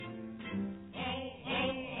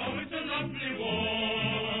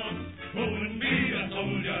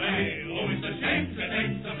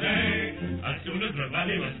River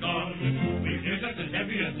Valley was gone. We feel just as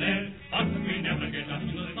heavy as lead, but we never get up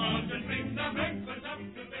to the clouds and bring the breakfast up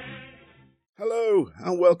to bed. Hello,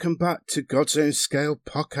 and welcome back to God's Own Scale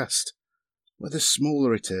podcast, where the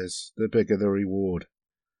smaller it is, the bigger the reward.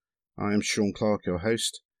 I am Sean Clark, your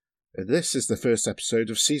host. This is the first episode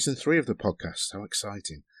of Season 3 of the podcast. How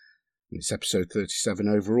exciting. And it's episode 37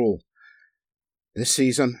 overall. This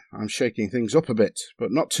season, I'm shaking things up a bit,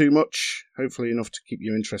 but not too much, hopefully enough to keep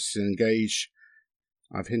you interested and engaged.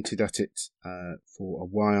 I've hinted at it for a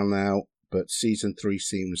while now, but Season 3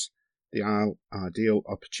 seems the ideal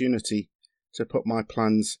opportunity to put my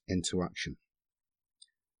plans into action.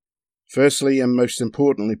 Firstly, and most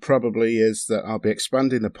importantly probably, is that I'll be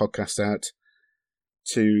expanding the podcast out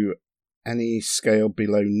to any scale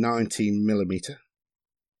below 19mm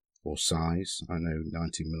or size. I know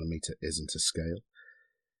 19mm isn't a scale.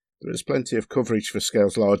 There is plenty of coverage for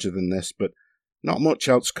scales larger than this, but not much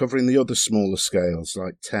else covering the other smaller scales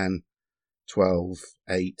like 10, 12,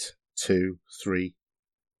 8, 2, 3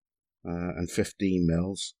 and 15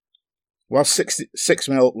 mils. While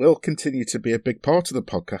 6mm will continue to be a big part of the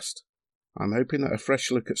podcast, I'm hoping that a fresh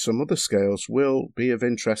look at some other scales will be of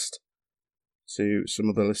interest to some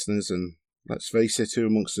of the listeners, and let's face it, who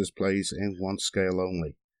amongst us plays in one scale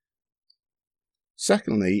only?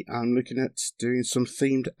 Secondly, I'm looking at doing some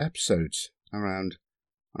themed episodes around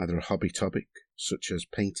either a hobby topic, such as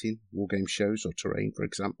painting, wargame shows or terrain, for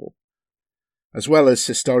example, as well as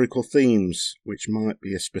historical themes, which might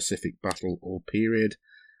be a specific battle or period,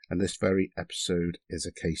 and this very episode is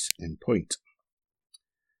a case in point.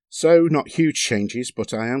 So, not huge changes,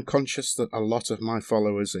 but I am conscious that a lot of my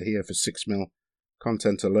followers are here for 6mm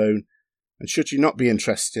content alone, and should you not be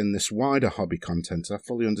interested in this wider hobby content, I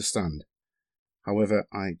fully understand. However,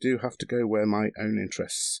 I do have to go where my own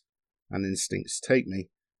interests and instincts take me,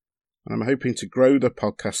 and I'm hoping to grow the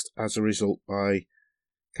podcast as a result by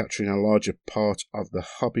capturing a larger part of the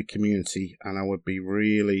hobby community, and I would be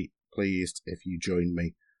really pleased if you joined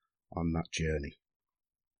me on that journey.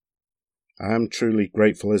 I am truly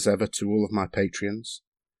grateful as ever to all of my Patreons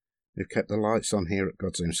who've kept the lights on here at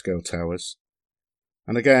God's Own Scale Towers.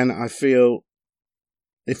 And again,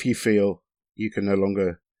 if you feel you can no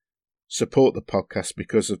longer support the podcast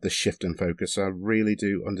because of the shift in focus, I really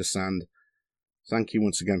do understand. Thank you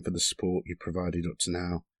once again for the support you provided up to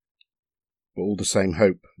now. But all the same,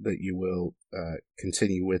 hope that you will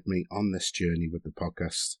continue with me on this journey with the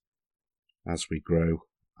podcast as we grow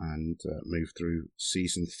and move through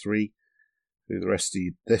Season 3, through the rest of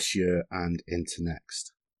this year and into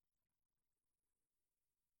next.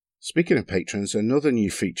 Speaking of patrons, another new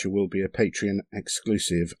feature will be a Patreon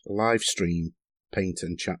exclusive live stream paint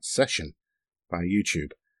and chat session by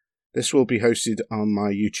YouTube. This will be hosted on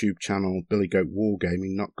my YouTube channel, Billy Goat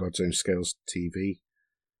Wargaming, not God's Own Scales TV.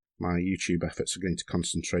 My YouTube efforts are going to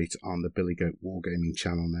concentrate on the Billy Goat Wargaming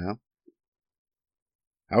channel now.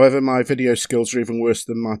 However, my video skills are even worse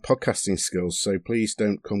than my podcasting skills, so please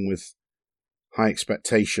don't come with high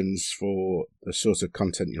expectations for the sort of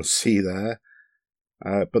content you'll see there.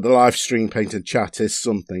 But the live stream paint and chat is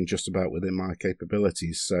something just about within my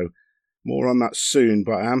capabilities, so more on that soon,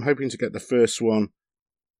 but I am hoping to get the first one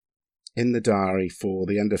in the diary for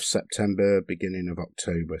the end of September, beginning of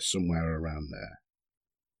October, somewhere around there.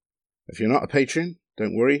 If you're not a patron,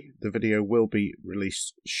 don't worry, the video will be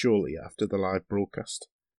released shortly after the live broadcast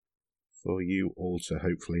for you all to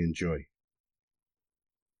hopefully enjoy.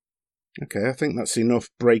 Okay, I think that's enough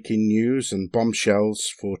breaking news and bombshells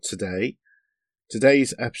for today.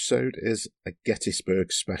 Today's episode is a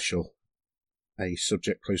Gettysburg special, a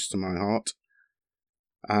subject close to my heart,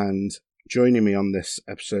 and joining me on this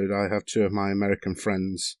episode I have two of my American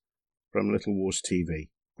friends from Little Wars TV,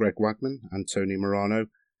 Greg Wagman and Tony Morano,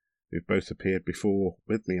 who've both appeared before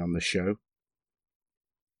with me on the show.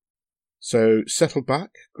 So settle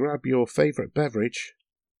back, grab your favourite beverage,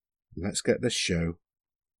 and let's get this show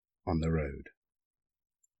on the road.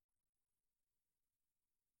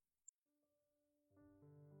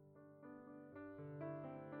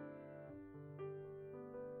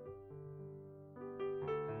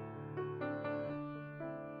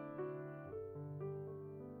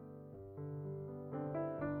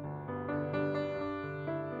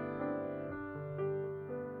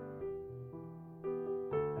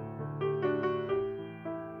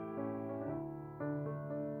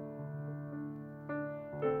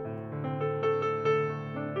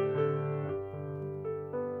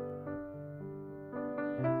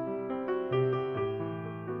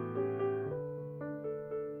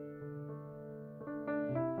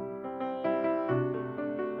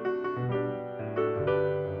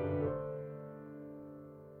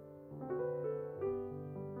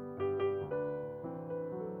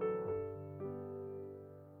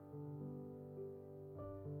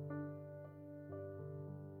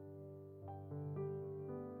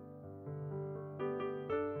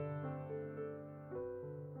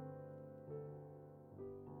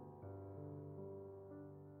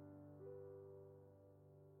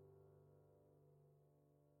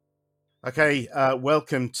 Okay,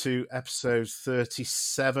 welcome to episode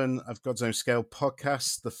 37 of God's Own Scale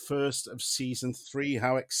podcast, the first of season 3.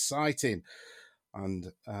 How exciting!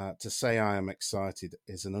 And to say I am excited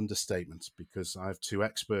is an understatement because I have two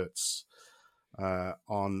experts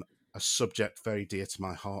on a subject very dear to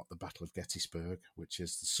my heart, the Battle of Gettysburg, which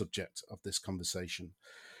is the subject of this conversation.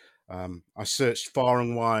 I searched far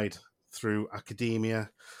and wide through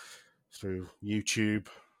academia, through YouTube,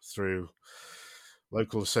 through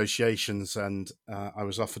local associations, and I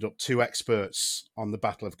was offered up two experts on the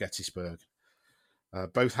Battle of Gettysburg.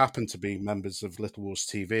 Both happen to be members of Little Wars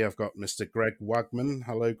TV. I've got Mr. Greg Wagman.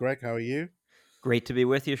 Hello, Greg. How are you? Great to be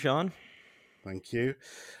with you, Sean. Thank you.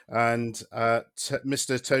 And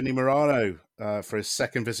Mr. Tony Morano for his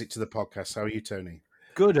second visit to the podcast. How are you, Tony?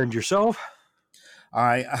 Good, and yourself?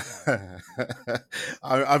 I'm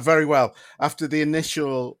very well. After the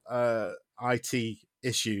initial IT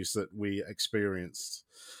issues that we experienced,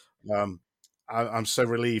 I'm so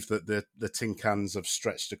relieved that the tin cans have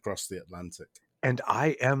stretched across the Atlantic. And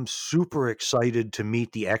I am super excited to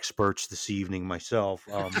meet the experts this evening myself.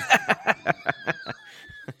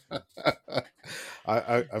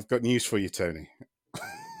 I've got news for you, Tony.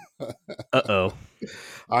 Uh-oh.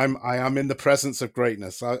 I am in the presence of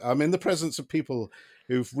greatness. I'm in the presence of people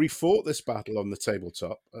who've refought this battle on the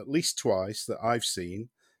tabletop at least twice that I've seen,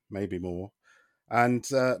 maybe more, and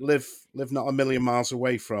live not a million miles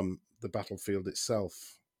away from the battlefield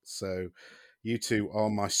itself. So you two are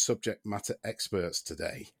my subject matter experts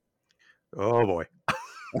today. Oh, boy.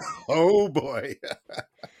 Oh, boy.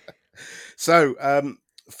 So,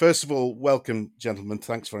 first of all, welcome, gentlemen.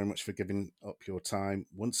 Thanks very much for giving up your time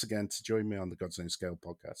once again to join me on the God's Own Scale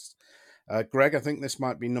podcast. Greg, I think this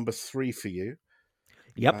might be number 3 for you.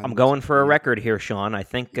 Yep, I'm going for a record here, Sean. I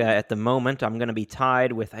think at the moment I'm going to be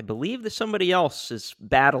tied with, I believe that somebody else is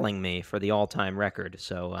battling me for the all-time record.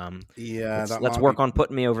 So let's work on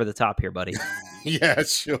putting me over the top here, buddy. Yeah,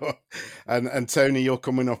 sure. And Tony, you're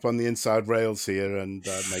coming up on the inside rails here and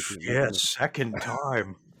making it. Yes, second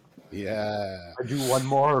time. Yeah. If I do one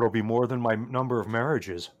more, it'll be more than my number of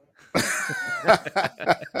marriages.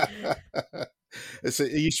 It's a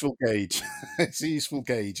useful gauge. It's a useful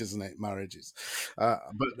gauge, isn't it? Marriages,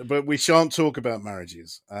 but we shan't talk about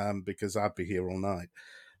marriages because I'd be here all night.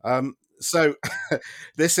 So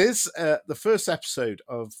this is the first episode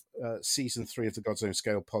of season 3 of the God's Own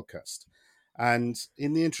Scale podcast, and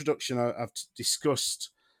in the introduction, I've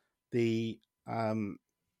discussed the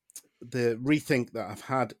rethink that I've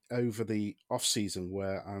had over the off season,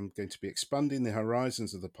 where I'm going to be expanding the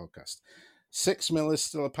horizons of the podcast. 6 mil is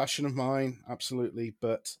still a passion of mine, absolutely,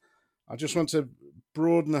 but I just want to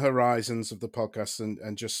broaden the horizons of the podcast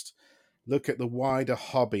and just look at the wider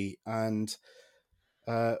hobby. And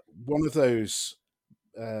one of those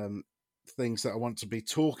things that I want to be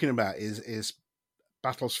talking about is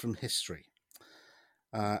battles from history,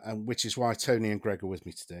 and which is why Tony and Greg are with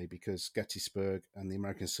me today, because Gettysburg and the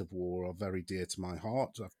American Civil War are very dear to my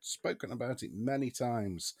heart. I've spoken about it many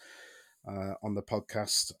times on the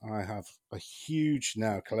podcast. I have a huge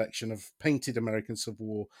now collection of painted American Civil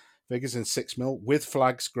War figures in 6 mil with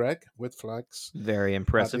flags, Greg, with flags. Very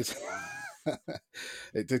impressive.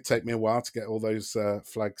 It did take me a while to get all those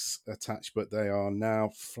flags attached, but they are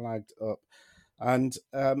now flagged up. And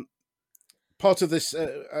part of this,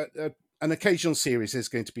 an occasional series is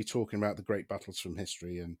going to be talking about the great battles from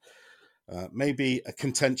history and maybe a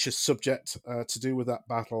contentious subject to do with that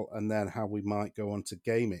battle, and then how we might go on to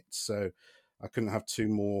game it. So I couldn't have two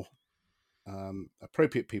more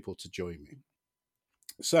appropriate people to join me.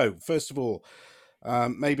 So first of all,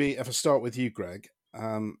 maybe if I start with you, Greg,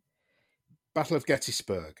 Battle of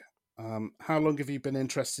Gettysburg. How long have you been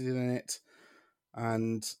interested in it,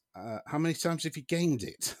 and how many times have you gamed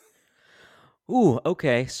it? Ooh,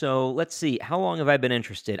 okay. So let's see. How long have I been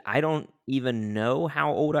interested? I don't even know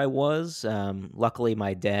how old I was. Luckily,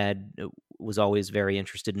 my dad was always very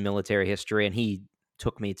interested in military history, and he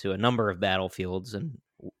took me to a number of battlefields and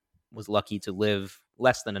was lucky to live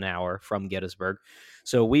less than an hour from Gettysburg.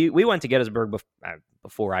 So we went to Gettysburg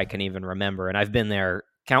before I can even remember, and I've been there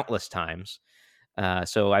countless times.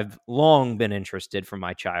 So I've long been interested from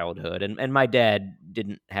my childhood, and my dad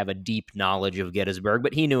didn't have a deep knowledge of Gettysburg,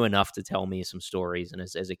 but he knew enough to tell me some stories. And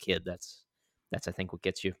as a kid, that's I think what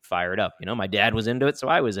gets you fired up. You know, my dad was into it, so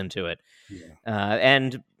I was into it. Yeah.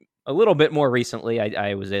 And a little bit more recently,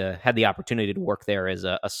 I was had the opportunity to work there as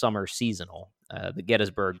a summer seasonal. The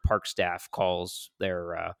Gettysburg Park staff calls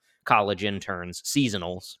their college interns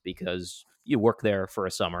seasonals because you work there for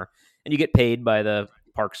a summer and you get paid by the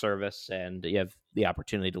Park Service, and you have the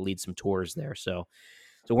opportunity to lead some tours there. So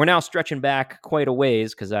So we're now stretching back quite a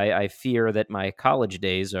ways because I fear that my college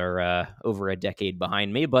days are over a decade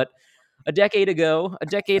behind me. But a decade ago,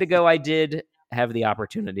 I did have the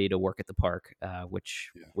opportunity to work at the park,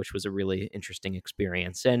 which was a really interesting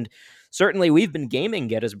experience. And certainly, we've been gaming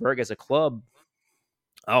Gettysburg as a club.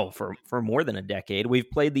 Oh, for more than a decade,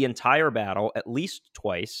 we've played the entire battle at least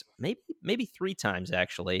twice, maybe three times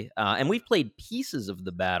actually, and we've played pieces of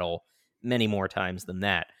the battle many more times than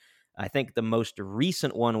that. I think the most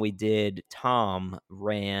recent one we did, Tom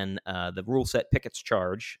ran the rule set Pickett's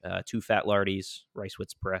Charge, two Fat Lardies,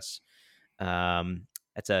 Ricewitz Press.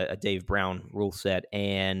 That's a Dave Brown rule set,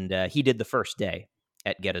 and he did the first day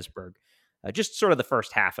at Gettysburg, just sort of the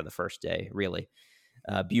first half of the first day, really.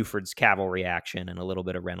 Buford's cavalry action and a little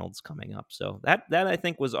bit of Reynolds coming up. So that I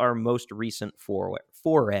think was our most recent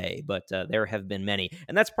foray, but there have been many,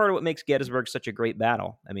 and that's part of what makes Gettysburg such a great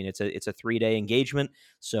battle. I mean, it's a 3-day engagement,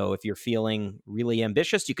 so if you're feeling really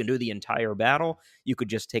ambitious, you can do the entire battle. You could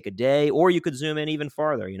just take a day, or you could zoom in even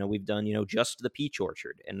farther. We've done just the Peach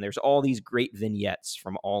Orchard, and there's all these great vignettes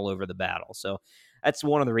from all over the battle. So that's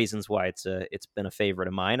one of the reasons why it's been a favorite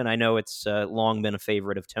of mine, and I know it's long been a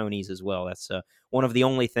favorite of Tony's as well. That's one of the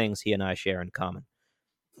only things he and I share in common.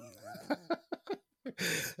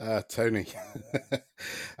 Tony,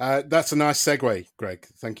 that's a nice segue, Greg.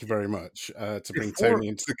 Thank you very much to bring Tony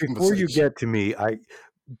into the conversation. Before you get to me,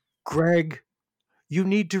 Greg, you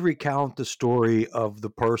need to recount the story of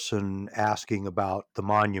the person asking about the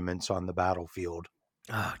monuments on the battlefield.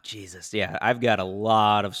 Oh, Jesus. Yeah, I've got a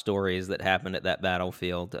lot of stories that happened at that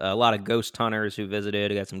battlefield. A lot of ghost hunters who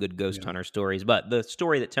visited. I got some good ghost hunter stories. But the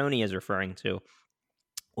story that Tony is referring to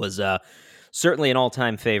was certainly an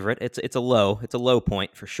all-time favorite. It's a low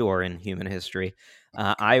point for sure in human history.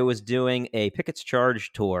 I was doing a Pickett's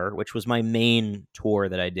Charge tour, which was my main tour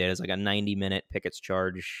that I did. It's like a 90-minute Pickett's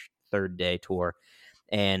Charge third-day tour.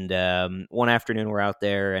 And one afternoon we're out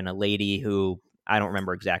there, and a lady who, I don't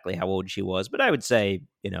remember exactly how old she was, but I would say,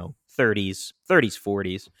 30s,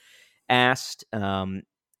 40s, asked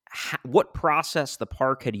what process the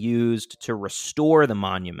park had used to restore the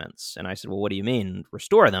monuments. And I said, well, what do you mean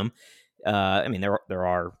restore them? I mean, there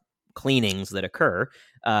are cleanings that occur,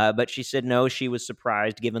 but she said no, she was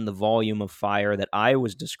surprised given the volume of fire that I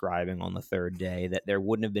was describing on the third day that there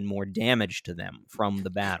wouldn't have been more damage to them from the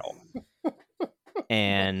battle.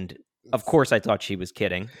 And of course, I thought she was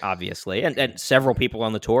kidding, obviously. And several people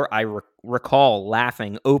on the tour, I recall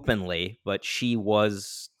laughing openly, but she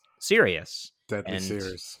was serious. Deadly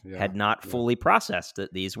serious. Yeah. Had not fully processed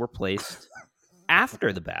that these were placed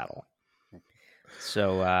after the battle.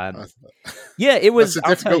 So, it was a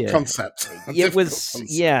difficult concept.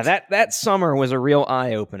 That summer was a real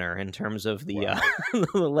eye opener in terms of the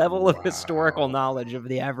the level of historical knowledge of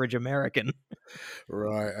the average American.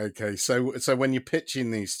 Right. Okay. So when you're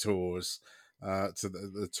pitching these tours to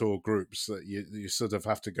the tour groups, you sort of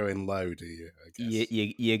have to go in low, do you? I guess?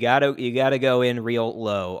 You gotta go in real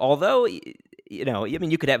low. Although,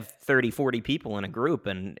 you could have 30, 40 people in a group,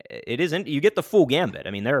 and you get the full gambit.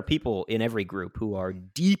 I mean, there are people in every group who are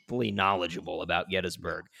deeply knowledgeable about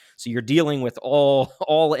Gettysburg. So you're dealing with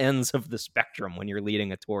all ends of the spectrum when you're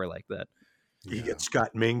leading a tour like that. You get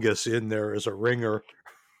Scott Mingus in there as a ringer.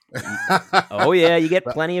 Oh yeah, you get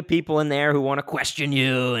plenty of people in there who want to question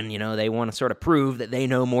you, and they want to sort of prove that they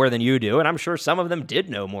know more than you do. And I'm sure some of them did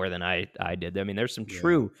know more than I did. I mean, there's some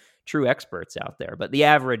true experts out there, but the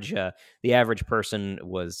average person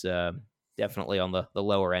was definitely on the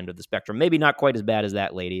lower end of the spectrum. Maybe not quite as bad as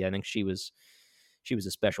that lady. I think she was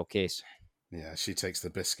a special case. Yeah, she takes the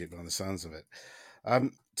biscuit by the sounds of it.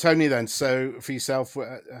 Tony, then, so for yourself,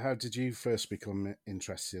 how did you first become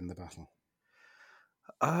interested in the battle?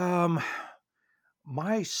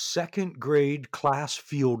 My second grade class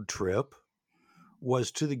field trip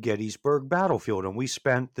was to the Gettysburg battlefield, and we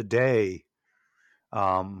spent the day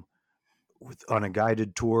on a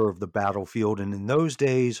guided tour of the battlefield. And in those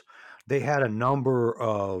days, they had a number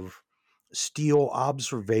of steel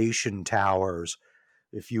observation towers.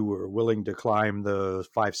 If you were willing to climb the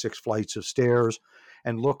 5-6 flights of stairs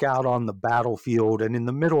and look out on the battlefield, and in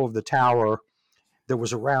the middle of the tower, there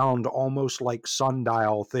was a round, almost like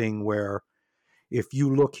sundial thing where if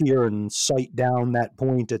you look here and sight down that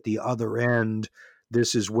point at the other end,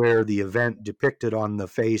 this is where the event depicted on the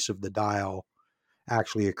face of the dial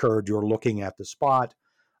actually occurred. You're looking at the spot.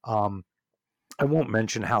 I won't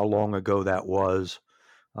mention how long ago that was.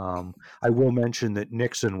 I will mention that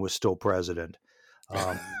Nixon was still president.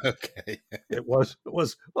 Okay. It was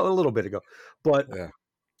a little bit ago, but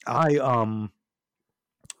I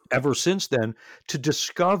ever since then, to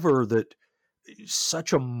discover that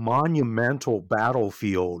such a monumental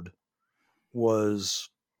battlefield was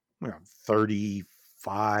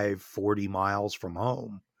 35, 40 miles from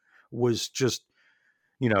home was just,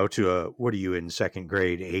 to a, what are you in second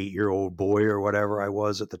grade, 8-year-old boy or whatever I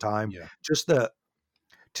was at the time, Yeah. just to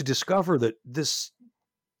discover that this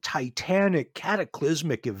titanic,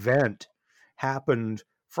 cataclysmic event happened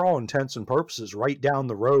for all intents and purposes right down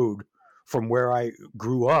the road from where I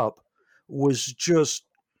grew up was just,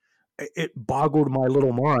 it boggled my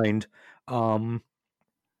little mind.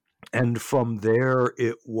 And from there,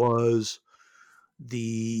 it was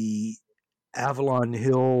the Avalon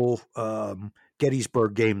Hill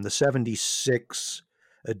Gettysburg game, the 76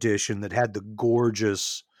 edition that had the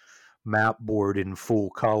gorgeous map board in full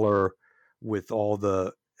color with all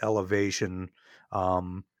the elevation.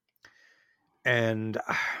 And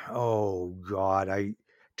oh God,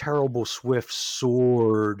 Terrible Swift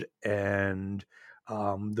Sword and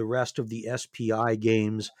the rest of the SPI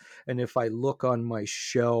games. And if I look on my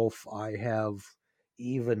shelf, I have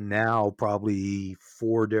even now probably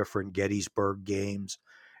 4 different Gettysburg games.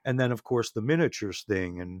 And then, of course, the miniatures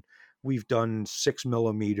thing. And we've done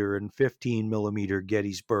 6mm and 15mm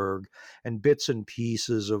Gettysburg and bits and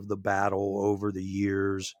pieces of the battle over the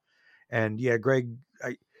years. And yeah, Greg,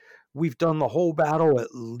 we've done the whole battle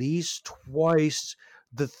at least twice.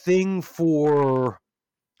 The thing for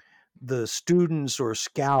the students or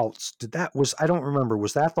scouts, I don't remember,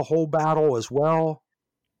 was that the whole battle as well?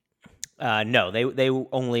 No, they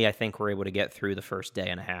only, I think, were able to get through the first day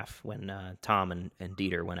and a half when Tom and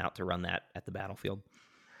Dieter went out to run that at the battlefield.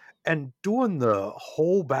 And doing the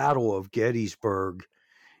whole Battle of Gettysburg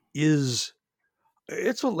it's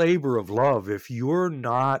a labor of love. If you're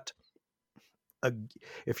not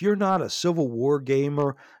a Civil War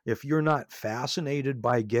gamer, if you're not fascinated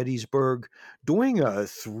by Gettysburg, doing a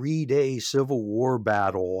 3-day Civil War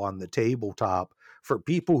battle on the tabletop for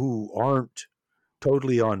people who aren't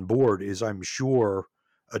totally on board is, I'm sure,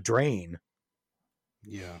 a drain.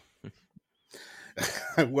 Yeah.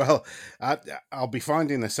 Well, I'll be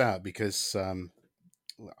finding this out because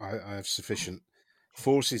I have sufficient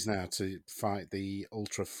forces now to fight the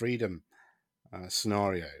Ultra Freedom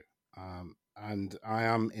scenario. And I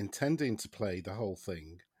am intending to play the whole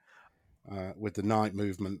thing with the night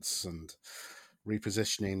movements and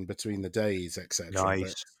repositioning between the days, etc.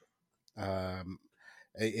 Nice. But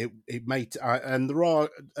it may, and there are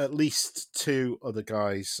at least 2 other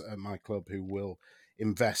guys at my club who will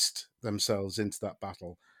invest themselves into that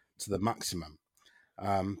battle to the maximum.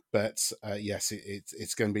 But yes,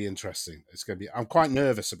 it's going to be interesting. It's going to be. I'm quite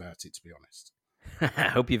nervous about it, to be honest. I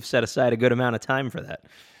hope you've set aside a good amount of time for that.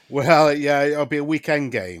 Well, yeah, it'll be a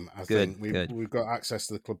weekend game. I Good, think good. we've got access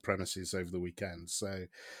to the club premises over the weekend, so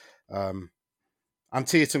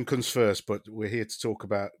Antietam comes first. But we're here to talk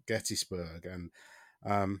about Gettysburg, and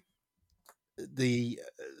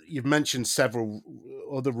you've mentioned several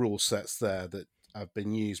other rule sets there that have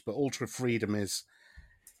been used, but Ultra Freedom is,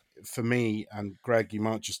 for me, and Greg, you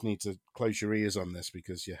might just need to close your ears on this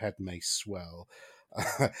because your head may swell.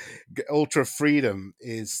 Ultra Freedom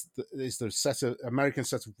is the set of American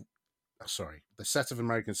Civil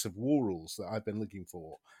War rules that I've been looking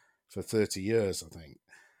for 30 years, I think,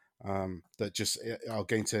 that just are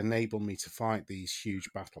going to enable me to fight these huge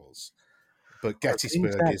battles. But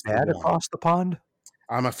Gettysburg is the bad one. Across the pond?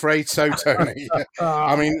 I'm afraid so, Tony.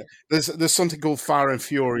 I mean, there's something called Fire and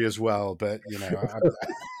Fury as well, but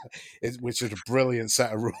which is a brilliant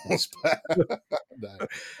set of rules. But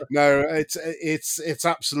no, it's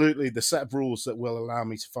absolutely the set of rules that will allow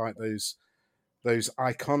me to fight those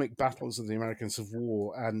iconic battles of the American Civil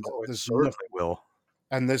War,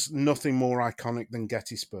 and there's nothing more iconic than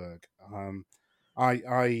Gettysburg.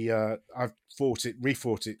 I've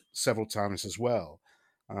refought it several times as well.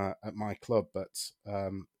 At my club, but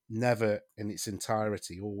never in its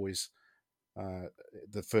entirety. Always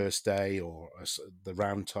the first day or the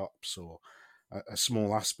round tops or a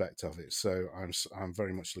small aspect of it. So I'm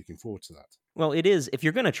very much looking forward to that. Well, it is, if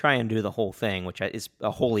you're going to try and do the whole thing, which is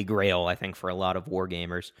a holy grail, I think, for a lot of war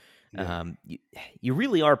gamers, you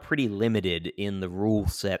really are pretty limited in the rule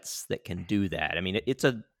sets that can do that. I mean, it's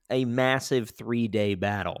a massive 3-day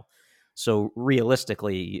battle. So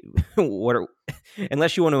realistically,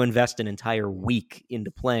 unless you want to invest an entire week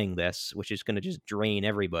into playing this, which is going to just drain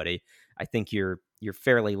everybody, I think you're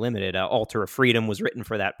fairly limited. Altar of Freedom was written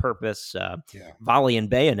for that purpose. Volley and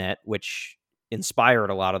Bayonet, which inspired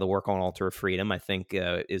a lot of the work on Altar of Freedom, I think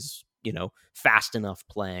is fast enough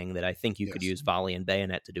playing that I think you could use Volley and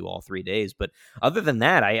Bayonet to do all 3 days. But other than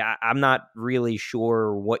that, I'm not really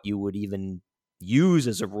sure what you would even use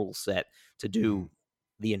as a rule set to do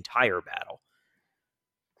the entire battle.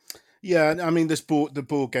 Yeah, I mean, the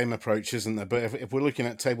board game approach, isn't there? But if we're looking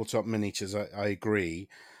at tabletop miniatures, I agree.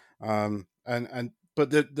 But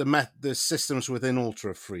the systems within Altar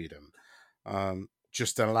of Freedom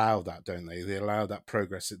just allow that, don't they? They allow that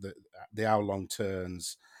progress, the hour-long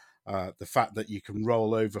turns, the fact that you can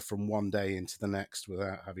roll over from one day into the next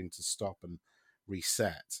without having to stop and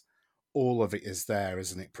reset. All of it is there,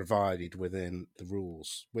 isn't it? Provided within the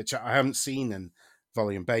rules, which I haven't seen in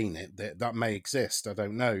Volley and Bayonet. That may exist, I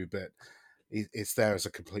don't know, but it's there as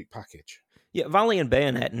a complete package. Yeah, Volley and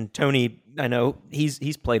Bayonet, and Tony, I know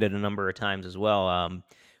he's played it a number of times as well.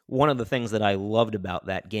 One of the things that I loved about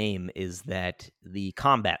that game is that the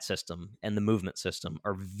combat system and the movement system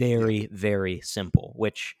are very, very simple,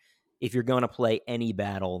 which if you're going to play any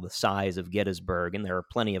battle the size of Gettysburg, and there are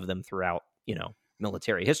plenty of them throughout,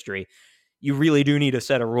 military history, you really do need a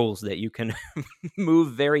set of rules that you can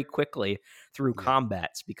move very quickly through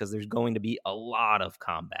combats, because there's going to be a lot of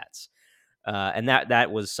combats. And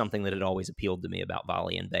that was something that had always appealed to me about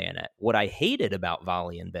Volley and Bayonet. What I hated about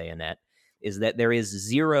Volley and Bayonet is that there is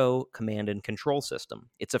zero command and control system.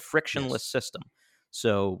 It's a frictionless system.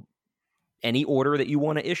 So any order that you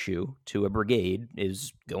want to issue to a brigade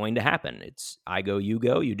is going to happen. It's I go, you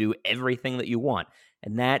do everything that you want.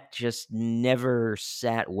 And that just never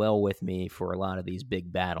sat well with me for a lot of these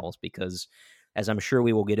big battles, because, as I'm sure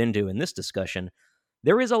we will get into in this discussion,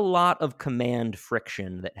 there is a lot of command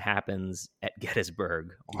friction that happens at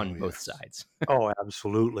Gettysburg on both sides. Oh,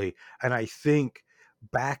 absolutely. And I think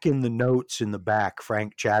back in the notes in the back,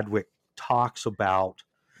 Frank Chadwick talks about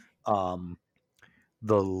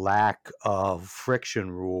the lack of friction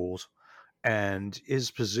rules. And his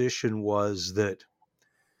position was that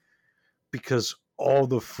because all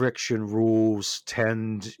the friction rules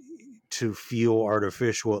tend to feel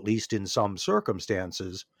artificial, at least in some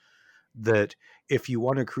circumstances, that if you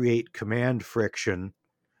want to create command friction,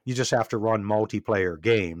 you just have to run multiplayer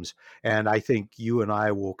games. And I think you and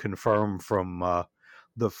I will confirm from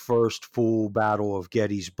the first full Battle of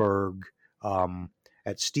Gettysburg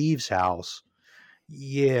at Steve's house,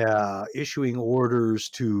 issuing orders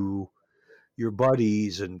to your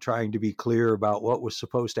buddies and trying to be clear about what was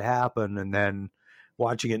supposed to happen, and then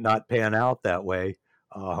watching it not pan out that way.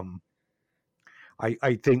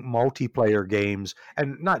 I think multiplayer games,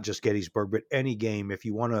 and not just Gettysburg, but any game, if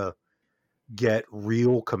you want to get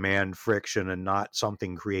real command friction and not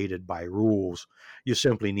something created by rules, you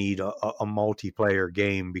simply need a multiplayer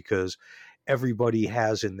game, because everybody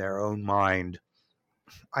has in their own mind,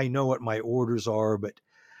 I know what my orders are, but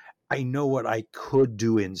I know what I could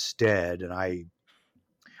do instead. And I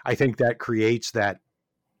think that creates that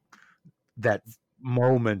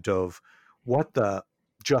moment of what the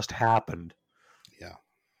just happened.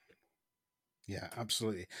 Yeah,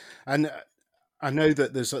 absolutely. And I know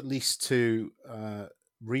that there's at least 2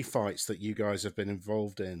 refights that you guys have been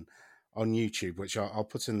involved in on YouTube, which I'll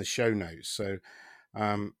put in the show notes. So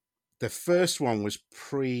the first one was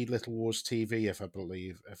pre Little Wars TV, if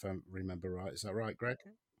I remember right. Is that right, Greg?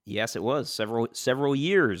 Yes, it was several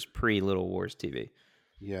years pre Little Wars TV.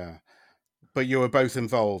 Yeah, but you were both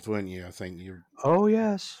involved, weren't you? I think you. Oh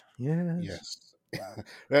yes.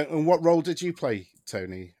 And what role did you play,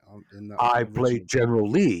 Tony? In that I played General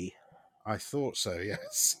Lee. I thought so.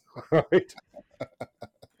 Yes. Right.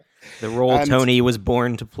 The role Tony was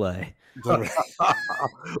born to play.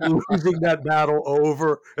 Losing that battle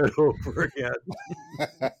over and over again.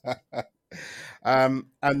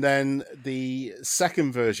 And then the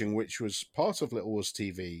second version, which was part of Little Wars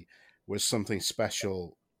TV, was something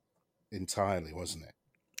special entirely, wasn't it?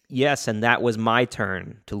 Yes, and that was my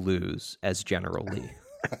turn to lose as General Lee.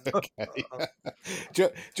 Okay. Do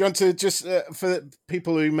you want to just, for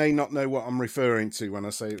people who may not know what I'm referring to when I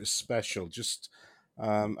say it was special, just,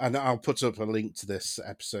 and I'll put up a link to this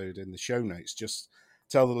episode in the show notes, just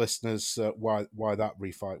tell the listeners why that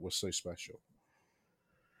refight was so special.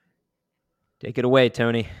 Take it away,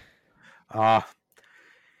 Tony.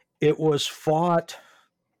 It was fought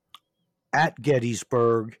at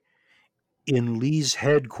Gettysburg in Lee's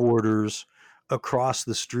headquarters across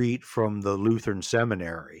the street from the Lutheran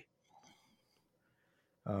Seminary,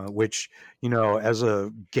 which, as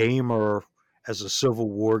a gamer, as a Civil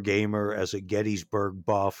War gamer, as a Gettysburg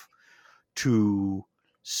buff, to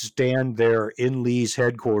stand there in Lee's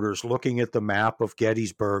headquarters looking at the map of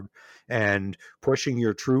Gettysburg and pushing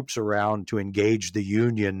your troops around to engage the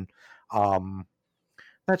Union,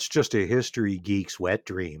 that's just a history geek's wet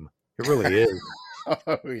dream. It really is.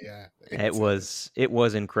 Oh yeah, It was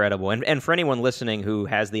incredible, and for anyone listening who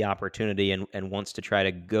has the opportunity and wants to try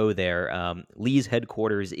to go there, Lee's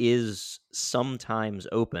headquarters is sometimes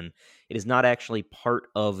open. It is not actually part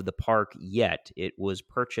of the park yet. It was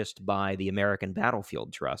purchased by the American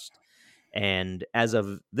Battlefield Trust, and as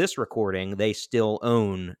of this recording, they still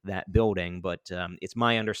own that building. But it's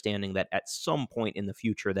my understanding that at some point in the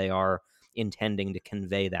future, they are intending to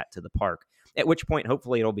convey that to the park. At which point,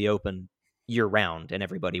 hopefully, it'll be open year round and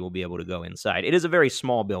everybody will be able to go inside. It is a very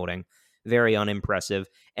small building, very unimpressive,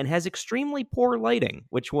 and has extremely poor lighting,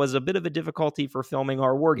 which was a bit of a difficulty for filming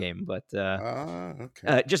our war game. But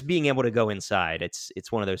okay. just being able to go inside,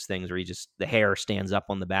 it's one of those things where the hair stands up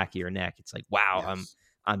on the back of your neck. It's like, wow, Yes.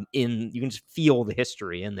 I'm in. You can just feel the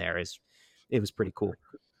history in there. It was pretty cool.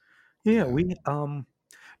 Yeah, Yeah. we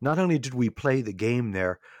not only did we play the game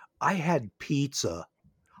there, I had pizza.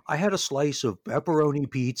 I had a slice of pepperoni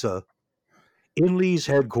pizza in Lee's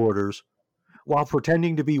headquarters while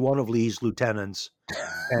pretending to be one of Lee's lieutenants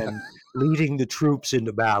and leading the troops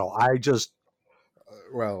into battle. I just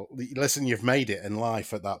Well, listen, you've made it in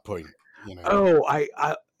life at that point. You know.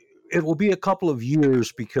 I it will be a couple of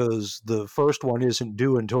years because the first one isn't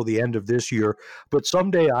due until the end of this year. But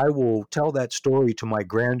someday I will tell that story to my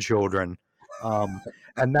grandchildren,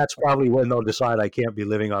 and that's probably when they'll decide I can't be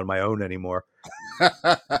living on my own anymore.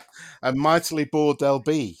 And mightily bored they'll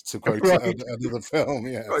be, to quote Right. another film.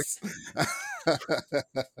 Right. Yes.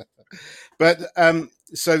 But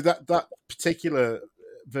so that particular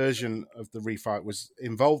version of the refight was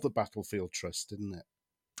involved the Battlefield Trust, didn't it?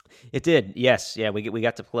 It did, yes, yeah. We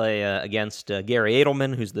got to play against Gary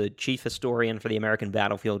Edelman, who's the chief historian for the American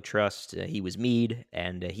Battlefield Trust. He was Meade,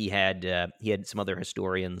 and he had some other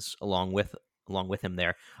historians along with him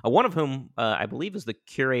there. One of whom I believe is the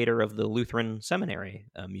curator of the Lutheran Seminary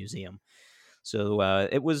Museum. So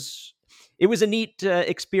it was a neat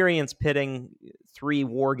experience pitting three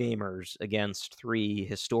wargamers against three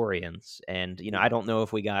historians. And I don't know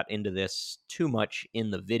if we got into this too much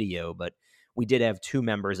in the video, but we did have two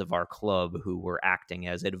members of our club who were acting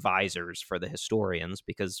as advisors for the historians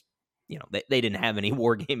because they didn't have any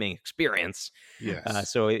wargaming experience.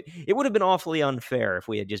 Yes. So it would have been awfully unfair if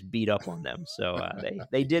we had just beat up on them. So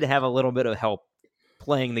they did have a little bit of help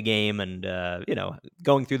playing the game and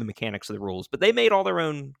going through the mechanics of the rules, but they made all their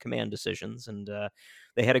own command decisions, and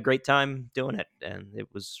they had a great time doing it, and it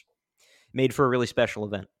was made for a really special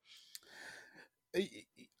event.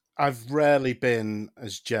 I've rarely been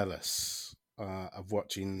as jealous of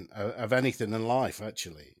watching of anything in life,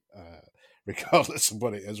 actually, regardless of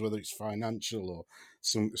what it is, whether it's financial or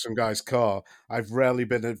some guy's car. I've rarely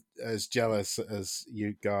been as jealous as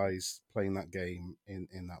you guys playing that game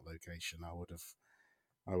in that location.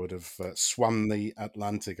 I would have swum the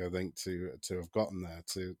Atlantic, I think, to have gotten there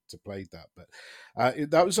to play that.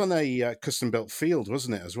 But that was on a custom built field,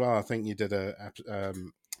 wasn't it? As well, I think you did a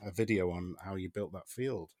video on how you built that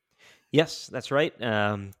field. Yes, that's right.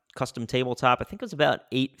 Custom tabletop. I think it was about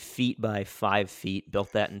 8 feet by 5 feet.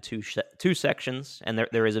 Built that in two sections, and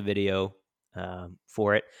there is a video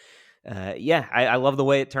for it. Yeah, I love the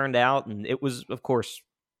way it turned out, and it was, of course,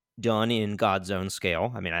 done in God's own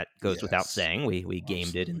scale. I mean, that goes without Yes, saying. We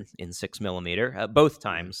gamed absolutely. it in 6mm. Both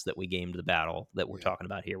times that we gamed the battle that we're talking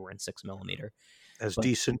about here were in 6mm. As But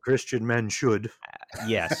decent Christian men should.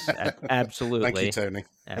 yes, Thank you, absolutely. Tony.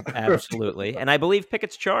 Absolutely. And I believe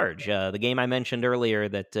Pickett's Charge, the game I mentioned earlier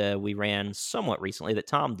that we ran somewhat recently, that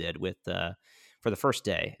Tom did with for the first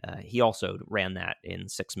day, he also ran that in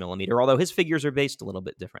 6mm, although his figures are based a little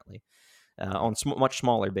bit differently on much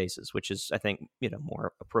smaller bases, which is, I think,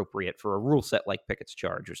 more appropriate for a rule set like Pickett's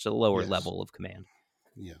Charge, which is a lower Yes. level of command.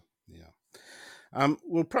 Yeah.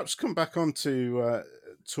 We'll perhaps come back on to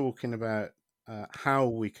talking about how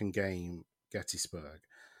we can game Gettysburg,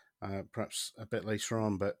 perhaps a bit later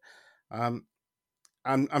on. But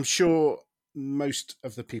I'm sure most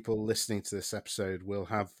of the people listening to this episode will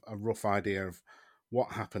have a rough idea of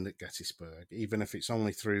what happened at Gettysburg, even if it's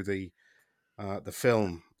only through the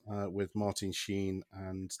film with Martin Sheen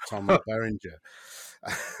and Tom Berenger.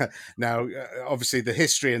 Now, obviously, the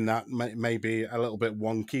history in that may be a little bit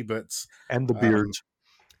wonky, but And the beards.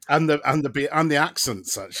 and the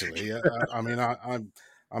accents actually. I mean,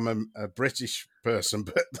 I'm a British person,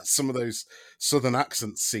 but some of those southern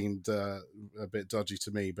accents seemed a bit dodgy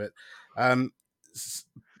to me. But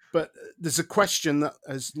there's a question that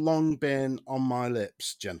has long been on my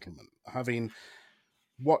lips, gentlemen, having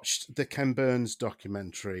watched the Ken Burns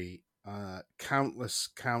documentary countless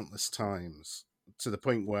times, to the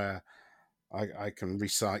point where I can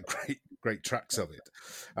recite great tracks of it,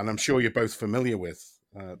 and I'm sure you're both familiar with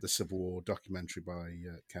the Civil War documentary by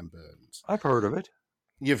Ken Burns. I've heard of it.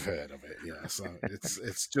 You've heard of it, yeah. So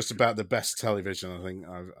it's just about the best television I think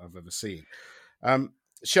I've ever seen.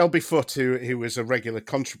 Shelby Foote, who was a regular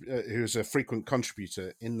who was a frequent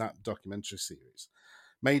contributor in that documentary series,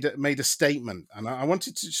 made a statement, and I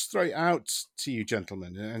wanted to just throw it out to you,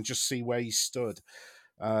 gentlemen, and just see where you stood,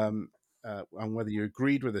 and whether you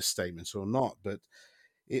agreed with this statement or not. But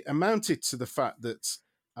it amounted to the fact that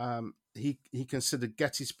he considered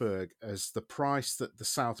Gettysburg as the price that the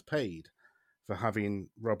South paid for having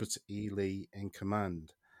Robert E. Lee in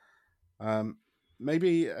command.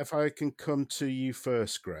 Maybe if I can come to you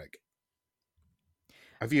first, Greg.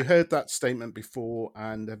 Have you heard that statement before,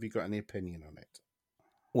 and have you got any opinion on it?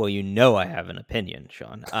 Well, I have an opinion,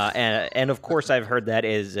 Sean, and of course I've heard that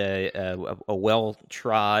is a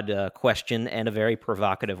well-trod question and a very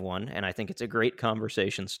provocative one, and I think it's a great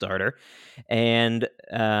conversation starter. And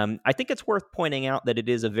I think it's worth pointing out that it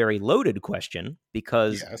is a very loaded question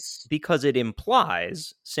because it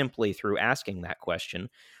implies, simply through asking that question,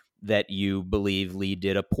 that you believe Lee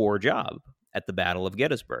did a poor job at the Battle of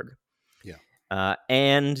Gettysburg. Yeah,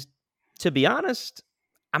 and to be honest,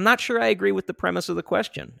 I'm not sure I agree with the premise of the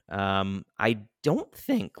question. I don't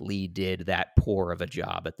think Lee did that poor of a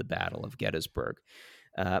job at the Battle of Gettysburg.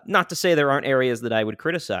 Not to say there aren't areas that I would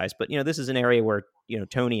criticize, but this is an area where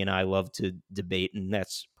Tony and I love to debate, and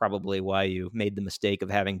that's probably why you made the mistake of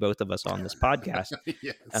having both of us on this podcast.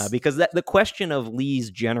 Yes. Because the question of Lee's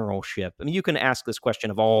generalship, I mean, you can ask this question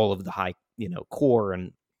of all of the high, corps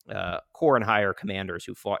and higher commanders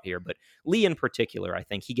who fought here, but Lee in particular, I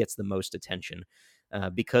think he gets the most attention.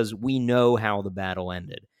 Because we know how the battle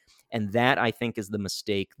ended. And that, I think, is the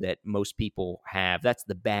mistake that most people have. That's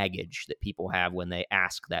the baggage that people have when they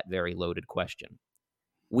ask that very loaded question.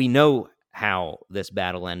 We know how this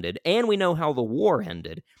battle ended, and we know how the war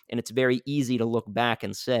ended. And it's very easy to look back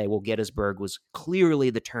and say, well, Gettysburg was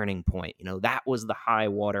clearly the turning point. That was the high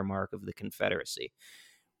watermark of the Confederacy.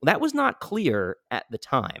 Well, that was not clear at the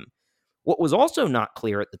time. What was also not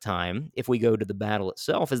clear at the time, if we go to the battle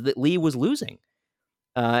itself, is that Lee was losing.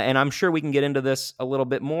 And I'm sure we can get into this a little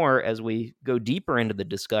bit more as we go deeper into the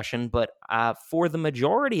discussion. But for the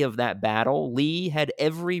majority of that battle, Lee had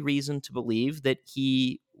every reason to believe that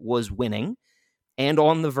he was winning and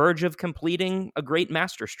on the verge of completing a great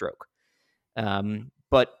masterstroke.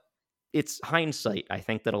 But it's hindsight, I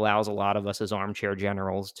think, that allows a lot of us as armchair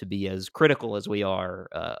generals to be as critical as we are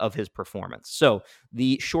of his performance. So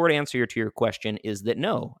the short answer to your question is that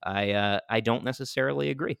no, I don't necessarily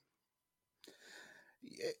agree.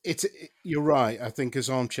 You're right. I think as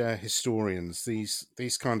armchair historians,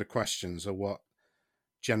 these kind of questions are what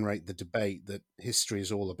generate the debate that history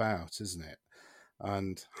is all about, isn't it?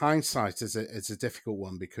 And hindsight is a difficult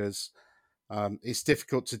one because it's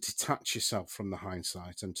difficult to detach yourself from the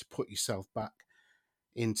hindsight and to put yourself back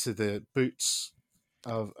into the boots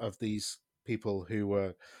of these people who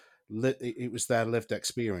were. It was their lived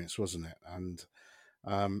experience, wasn't it?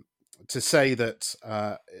 And to say that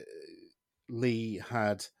Lee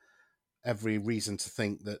had every reason to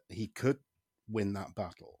think that he could win that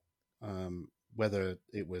battle, whether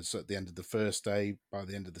it was at the end of the first day, by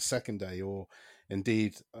the end of the second day, or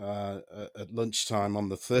indeed at lunchtime on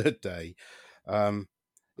the third day,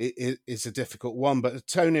 it's a difficult one. But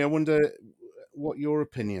Tony, I wonder what your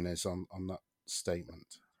opinion is on that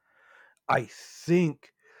statement. I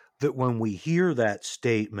think that when we hear that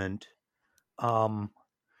statement,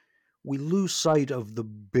 we lose sight of the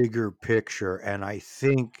bigger picture. And I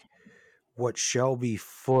think what Shelby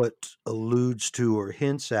Foote alludes to or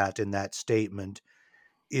hints at in that statement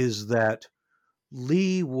is that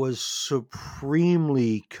Lee was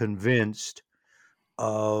supremely convinced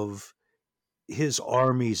of his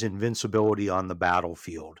army's invincibility on the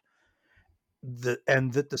battlefield.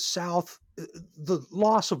 And that the South, the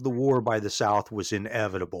loss of the war by the South was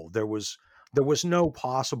inevitable. There was no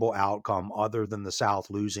possible outcome other than the South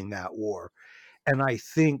losing that war. And I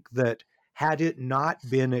think that had it not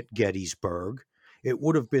been at Gettysburg, it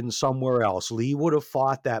would have been somewhere else. Lee would have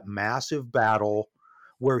fought that massive battle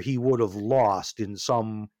where he would have lost in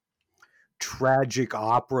some tragic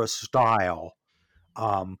opera style,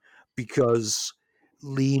 because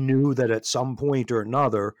Lee knew that at some point or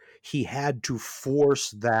another, he had to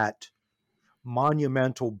force that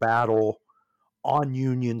monumental battle on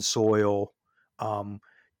Union soil,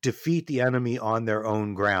 defeat the enemy on their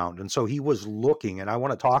own ground. And so he was looking, and I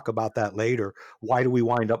want to talk about that later. Why do we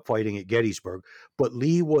wind up fighting at Gettysburg? But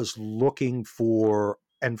Lee was looking for,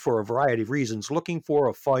 and for a variety of reasons, looking for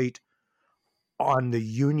a fight on the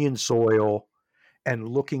Union soil and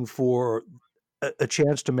looking for a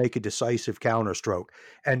chance to make a decisive counterstroke.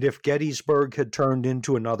 And if Gettysburg had turned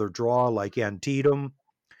into another draw like Antietam,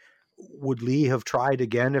 would Lee have tried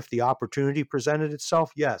again if the opportunity presented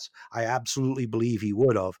itself? Yes, I absolutely believe he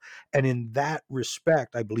would have. And in that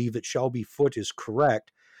respect, I believe that Shelby Foote is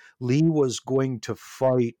correct. Lee was going to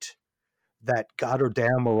fight that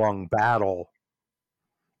Gotterdammerung battle.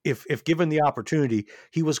 If given the opportunity,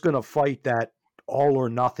 he was going to fight that all or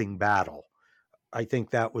nothing battle. I think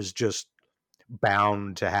that was just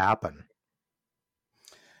bound to happen.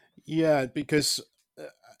 Yeah, because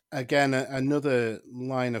again, another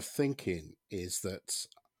line of thinking is that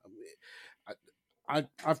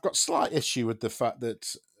I've got slight issue with the fact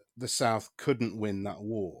that the South couldn't win that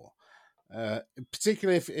war,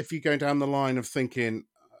 particularly if you go down the line of thinking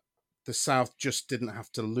the South just didn't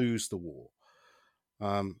have to lose the war.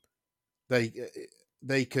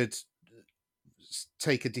 They could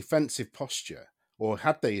take a defensive posture, or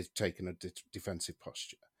had they taken a defensive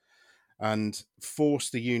posture, and force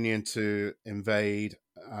the Union to invade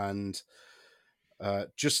and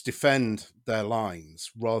just defend their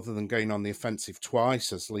lines rather than going on the offensive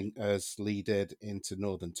twice as Lee did into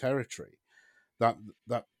Northern Territory.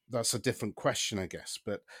 That's a different question, I guess.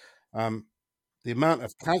 But the amount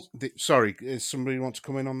of sorry, does somebody want to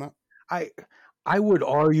come in on that? I would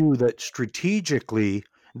argue that strategically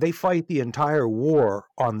they fight the entire war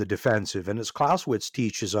on the defensive, and as Clausewitz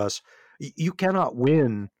teaches us, you cannot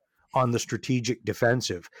win on the strategic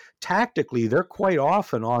defensive. Tactically, they're quite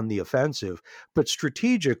often on the offensive, but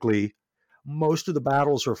strategically, most of the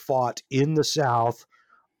battles are fought in the South.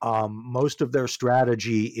 Most of their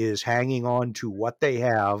strategy is hanging on to what they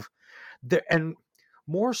have. And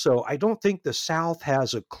more so, I don't think the South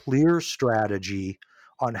has a clear strategy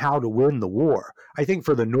on how to win the war. I think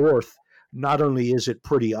for the North, not only is it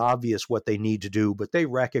pretty obvious what they need to do, but they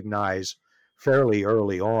recognize fairly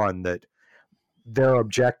early on that their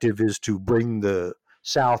objective is to bring the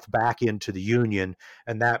South back into the Union,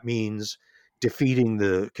 and that means defeating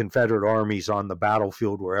the Confederate armies on the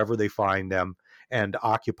battlefield wherever they find them and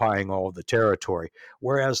occupying all of the territory.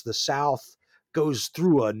 Whereas the South goes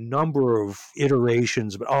through a number of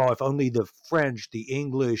iterations, but if only the French, the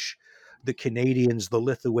English, the Canadians, the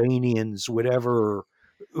Lithuanians, whoever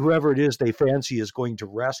it is they fancy is going to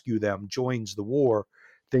rescue them joins the war,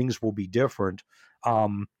 things will be different.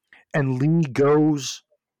 And Lee goes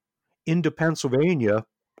into Pennsylvania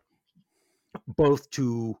both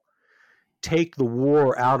to take the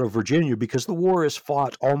war out of Virginia, because the war is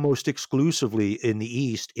fought almost exclusively in the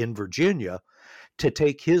East in Virginia, to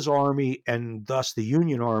take his army and thus the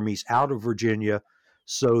Union armies out of Virginia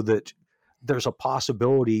so that there's a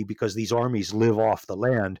possibility, because these armies live off the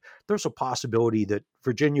land, there's a possibility that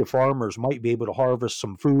Virginia farmers might be able to harvest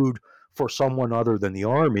some food for someone other than the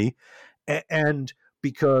army. And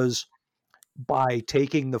because by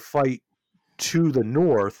taking the fight to the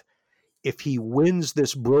north, if he wins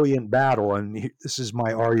this brilliant battle, and this is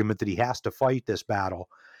my argument that he has to fight this battle,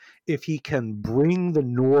 if he can bring the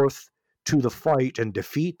North to the fight and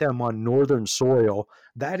defeat them on Northern soil,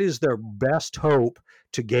 that is their best hope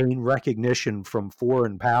to gain recognition from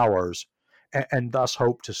foreign powers and thus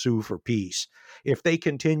hope to sue for peace. If they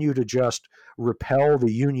continue to just repel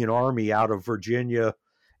the Union Army out of Virginia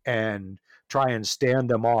and try and stand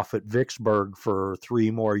them off at Vicksburg for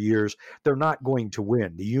 3 more years, they're not going to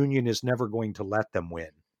win. The Union is never going to let them win.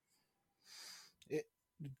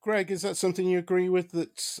 Greg, is that something you agree with,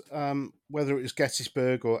 that whether it was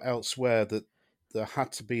Gettysburg or elsewhere, that there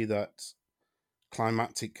had to be that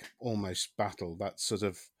climactic almost battle, that sort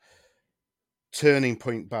of turning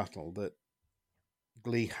point battle, that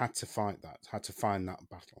Lee had to fight that, had to find that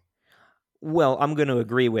battle? Well, I'm going to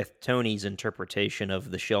agree with Tony's interpretation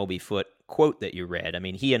of the Shelby Foote quote that you read. I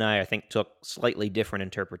mean, he and I think, took slightly different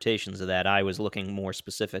interpretations of that. I was looking more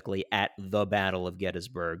specifically at the Battle of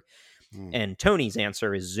Gettysburg. And Tony's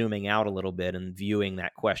answer is zooming out a little bit and viewing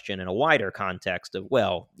that question in a wider context of,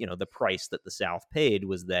 well, the price that the South paid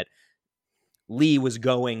was that Lee was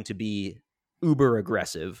going to be uber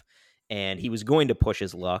aggressive and he was going to push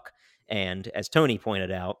his luck. And as Tony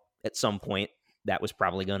pointed out, at some point, that was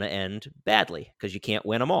probably going to end badly because you can't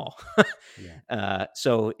win them all.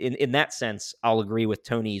 So in that sense, I'll agree with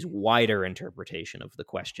Tony's wider interpretation of the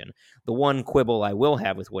question. The one quibble I will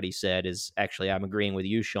have with what he said is, actually, I'm agreeing with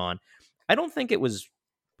you, Sean. I don't think it was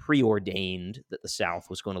preordained that the South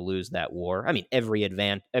was going to lose that war. I mean,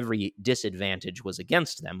 every disadvantage was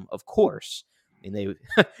against them, of course. I mean,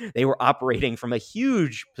 they were operating from a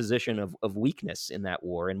huge position of weakness in that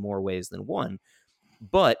war in more ways than one.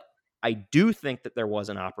 But I do think that there was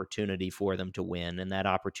an opportunity for them to win, and that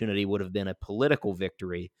opportunity would have been a political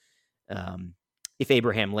victory if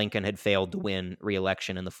Abraham Lincoln had failed to win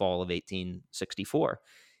re-election in the fall of 1864.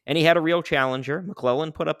 And he had a real challenger.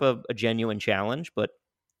 McClellan put up a genuine challenge, but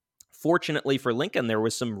fortunately for Lincoln, there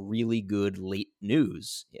was some really good late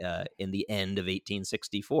news in the end of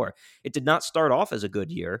 1864. It did not start off as a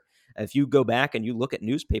good year. If you go back and you look at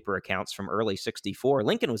newspaper accounts from early 64,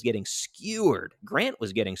 Lincoln was getting skewered. Grant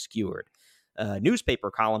was getting skewered.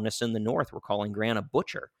 Newspaper columnists in the North were calling Grant a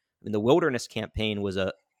butcher. I mean, the Wilderness Campaign was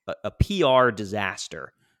a PR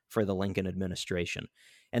disaster for the Lincoln administration.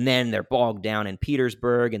 And then they're bogged down in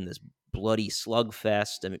Petersburg in this bloody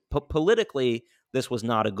slugfest. I mean, politically, this was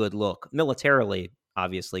not a good look. Militarily,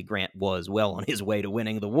 obviously, Grant was well on his way to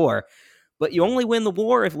winning the war. But you only win the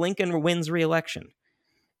war if Lincoln wins re-election.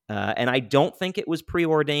 And I don't think it was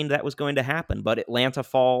preordained that was going to happen. But Atlanta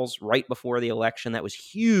falls right before the election. That was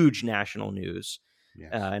huge national news. Yes.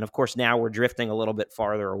 And of course, now we're drifting a little bit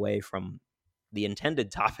farther away from the intended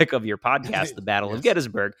topic of your podcast, the Battle of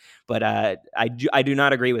Gettysburg. But I do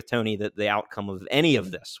not agree with Tony that the outcome of any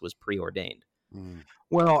of this was preordained. Mm.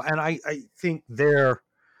 Well, and I think there,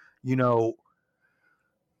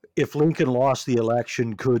 if Lincoln lost the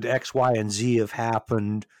election, could X, Y, and Z have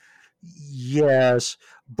happened? Yes,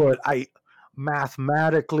 but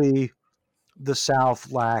mathematically, the South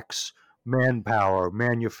lacks manpower,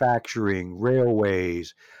 manufacturing,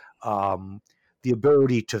 railways, the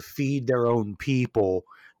ability to feed their own people,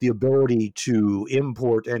 the ability to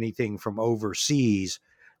import anything from overseas.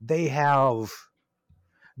 They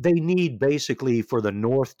need basically for the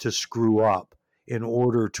North to screw up in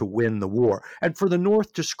order to win the war, and for the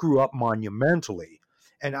North to screw up monumentally.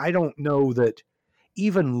 And I don't know that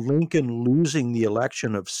even Lincoln losing the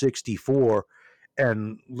election of 64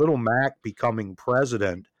 and Little Mac becoming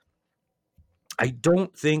president, I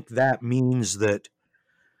don't think that means that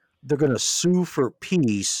they're going to sue for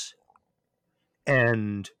peace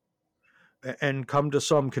and come to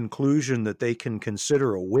some conclusion that they can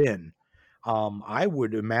consider a win. I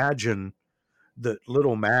would imagine that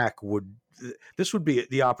Little Mac this would be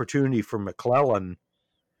the opportunity for McClellan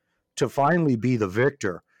to finally be the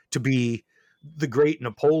victor, to be the great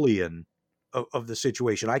Napoleon of the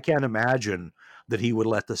situation. I can't imagine that he would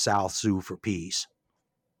let the South sue for peace.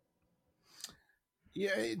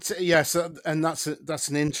 Yeah, and that's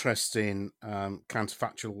an interesting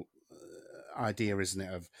counterfactual idea, isn't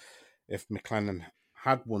it? Of if McClellan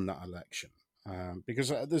had won that election,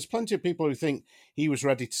 because there's plenty of people who think he was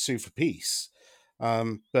ready to sue for peace,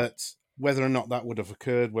 but whether or not that would have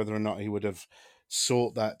occurred, whether or not he would have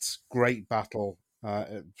sought that great battle,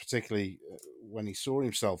 particularly when he saw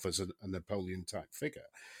himself as a Napoleon-type figure,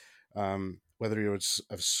 whether he would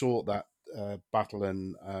have sought that battle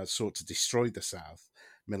and sought to destroy the South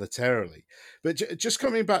militarily. But just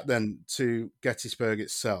coming back then to Gettysburg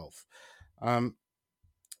itself,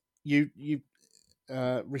 you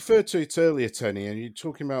referred to it earlier, Tony, and you're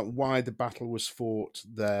talking about why the battle was fought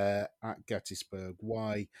there at Gettysburg.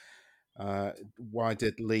 Why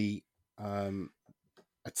did Lee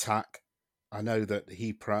attack? I know that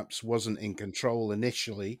he perhaps wasn't in control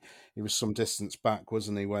initially. He was some distance back,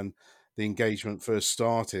 wasn't he, when the engagement first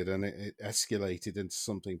started, and it escalated into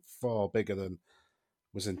something far bigger than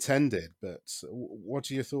was intended. But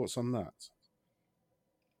what are your thoughts on that?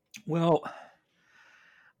 Well,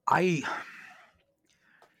 I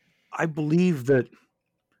believe that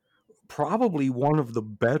probably one of the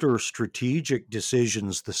better strategic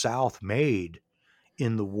decisions the South made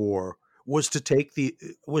in the war was to take the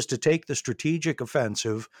strategic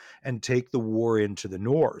offensive and take the war into the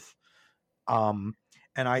North.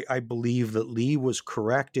 And I believe that Lee was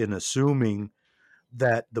correct in assuming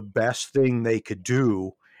that the best thing they could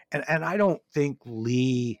do, and I don't think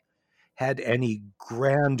Lee had any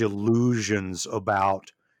grand illusions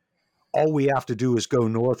about all we have to do is go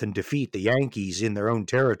north and defeat the Yankees in their own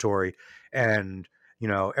territory, and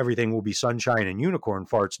everything will be sunshine and unicorn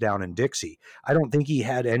farts down in Dixie. I don't think he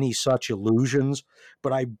had any such illusions,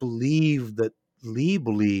 but I believe that Lee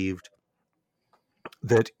believed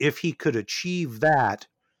that if he could achieve that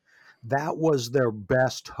was their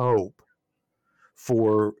best hope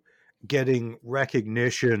for getting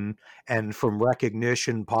recognition, and from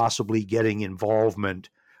recognition possibly getting involvement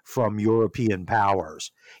from European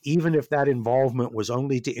powers, even if that involvement was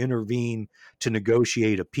only to intervene to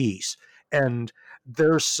negotiate a peace. And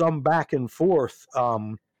there's some back and forth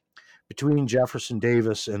between Jefferson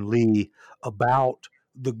Davis and Lee about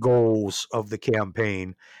the goals of the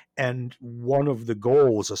campaign. And one of the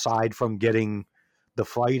goals, aside from getting the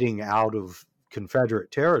fighting out of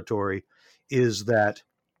Confederate territory, is that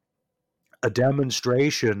a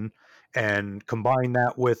demonstration, and combine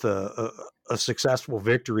that with a successful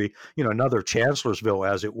victory, another Chancellorsville,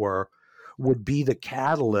 as it were, would be the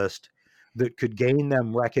catalyst that could gain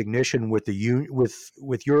them recognition with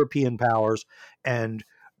with European powers, and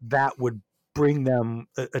that would bring them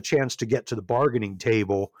a chance to get to the bargaining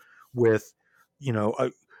table with,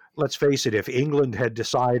 let's face it, if England had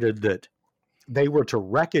decided that they were to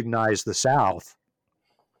recognize the South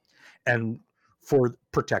and for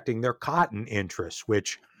protecting their cotton interests,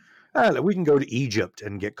 which we can go to Egypt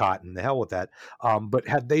and get cotton, the hell with that. But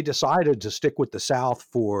had they decided to stick with the South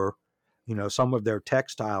for, some of their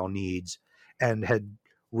textile needs, and had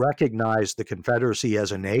recognized the Confederacy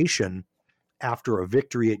as a nation after a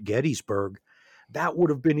victory at Gettysburg, that would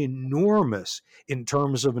have been enormous in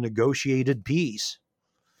terms of a negotiated peace.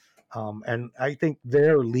 And I think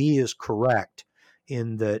there Lee is correct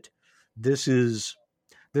in that this is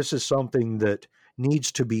something that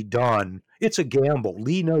needs to be done. It's a gamble.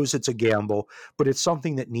 Lee knows it's a gamble, but it's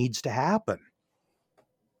something that needs to happen.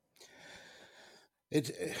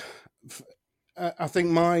 I think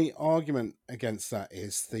my argument against that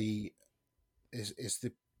is the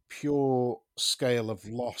pure scale of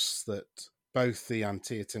loss that both the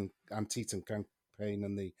Antietam campaign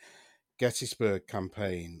and the Gettysburg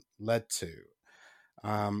campaign led to.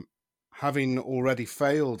 Having already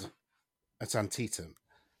failed at Antietam,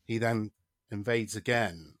 he then invades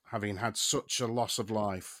again, having had such a loss of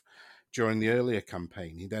life during the earlier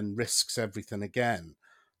campaign. He then risks everything again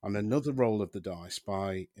on another roll of the dice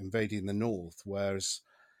by invading the North, whereas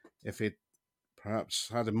if he'd perhaps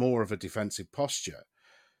had a more of a defensive posture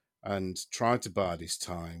and tried to bide his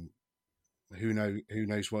time, who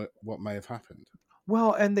knows what may have happened.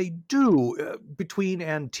 Well, and they do. Between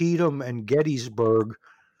Antietam and Gettysburg,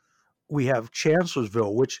 we have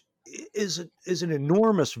Chancellorsville, which is an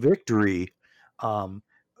enormous victory.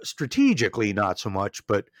 Strategically, not so much,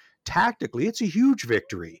 but tactically, it's a huge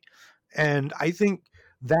victory. And I think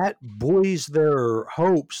that buoys their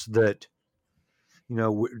hopes that,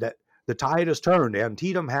 that the tide has turned.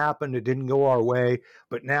 Antietam happened. It didn't go our way.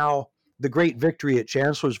 But now the great victory at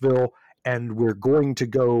Chancellorsville, and we're going to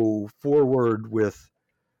go forward with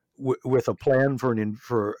a plan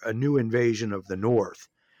for a new invasion of the North.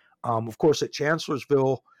 Of course, at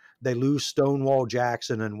Chancellorsville, they lose Stonewall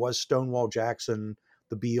Jackson, and was Stonewall Jackson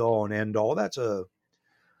the be all and end all? That's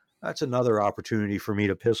another opportunity for me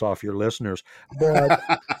to piss off your listeners. But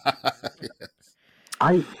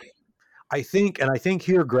I think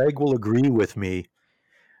here Greg will agree with me.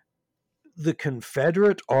 The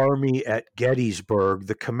Confederate Army at Gettysburg,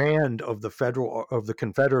 the command of the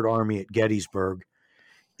Confederate Army at Gettysburg,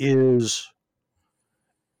 is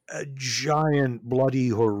a giant, bloody,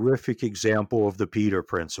 horrific example of the Peter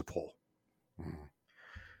Principle. Mm.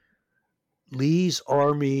 Lee's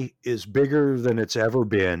army is bigger than it's ever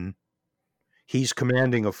been. He's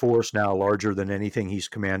commanding a force now larger than anything he's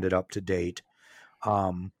commanded up to date.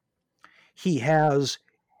 He has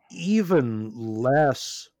even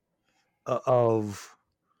less of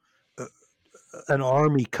an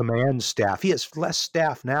army command staff. He has less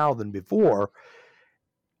staff now than before.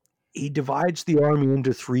 He divides the army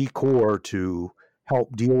into 3 corps to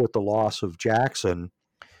help deal with the loss of Jackson.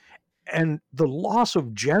 And the loss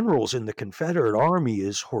of generals in the Confederate Army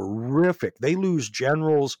is horrific. They lose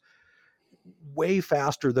generals way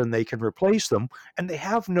faster than they can replace them. And they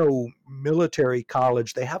have no military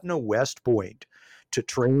college. They have no West Point to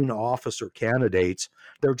train officer candidates.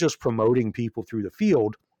 They're just promoting people through the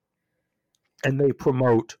field. And they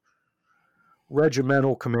promote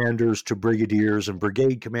regimental commanders to brigadiers, and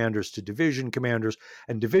brigade commanders to division commanders,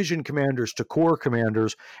 and division commanders to corps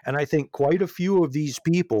commanders. And I think quite a few of these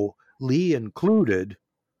people, Lee included,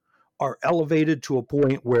 are elevated to a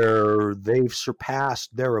point where they've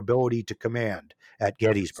surpassed their ability to command at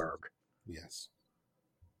Gettysburg. Yes.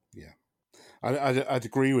 Yeah. I'd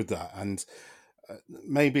agree with that. And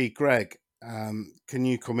maybe, Greg, can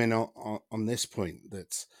you come in on this point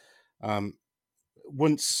that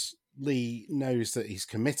once Lee knows that he's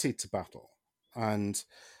committed to battle and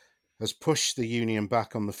has pushed the Union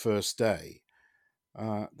back on the first day,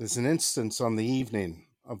 there's an instance on the evening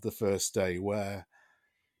of the first day where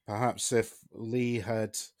perhaps if Lee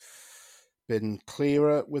had been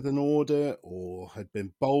clearer with an order or had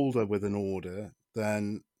been bolder with an order,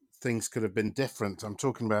 then things could have been different. I'm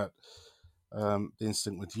talking about the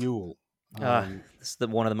incident with Ewell. This is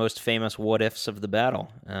one of the most famous what ifs of the battle.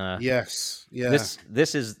 Yes, yeah.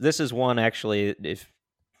 This is one, actually.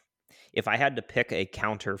 If I had to pick a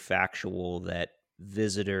counterfactual that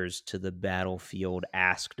visitors to the battlefield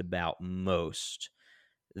asked about most,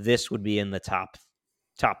 this would be in the top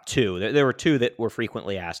 2. There were 2 that were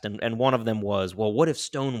frequently asked, and one of them was, well, what if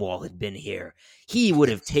Stonewall had been here? He would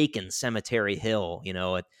have taken Cemetery Hill.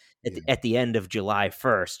 at the end of July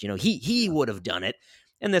 1st. He would have done it.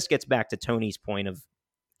 And this gets back to Tony's point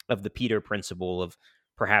of the Peter principle of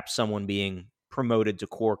perhaps someone being promoted to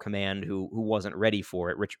Corps Command who wasn't ready for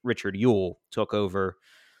it. Richard Ewell took over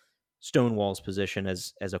Stonewall's position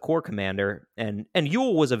as a Corps commander, and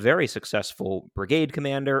Ewell was a very successful brigade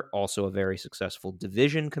commander, also a very successful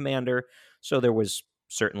division commander, so there was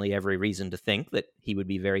certainly every reason to think that he would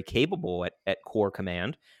be very capable at Corps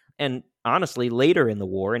Command. And honestly, later in the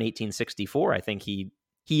war in 1864, I think he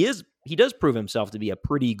does prove himself to be a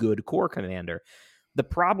pretty good Corps commander. The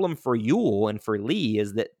problem for Ewell and for Lee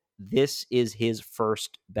is that this is his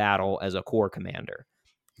first battle as a Corps commander.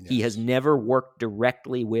 Yes. He has never worked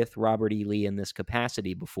directly with Robert E. Lee in this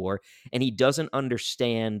capacity before, and he doesn't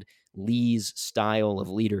understand Lee's style of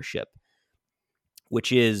leadership,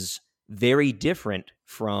 which is very different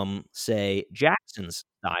from, say, Jackson's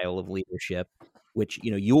style of leadership, which,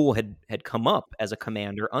 Ewell had come up as a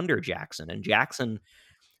commander under Jackson, and Jackson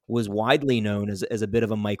was widely known as a bit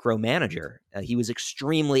of a micromanager. He was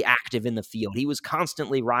extremely active in the field. He was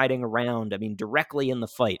constantly riding around, directly in the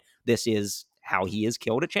fight. This is how he is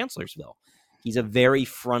killed at Chancellorsville. He's a very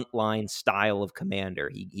frontline style of commander.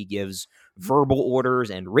 He gives verbal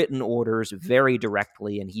orders and written orders very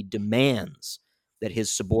directly, and he demands that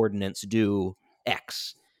his subordinates do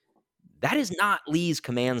X. That is not Lee's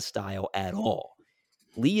command style at all.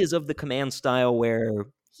 Lee is of the command style where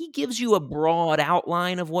he gives you a broad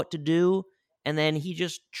outline of what to do, and then he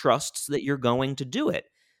just trusts that you're going to do it.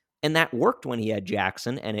 And that worked when he had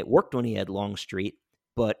Jackson, and it worked when he had Longstreet,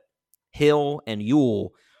 but Hill and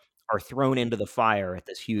Ewell are thrown into the fire at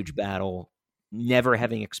this huge battle, never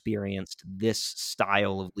having experienced this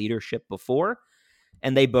style of leadership before,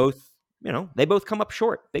 and they both come up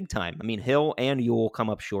short big time. Hill and Ewell come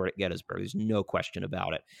up short at Gettysburg. There's no question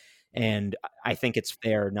about it. And I think it's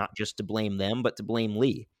fair not just to blame them, but to blame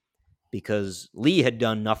Lee, because Lee had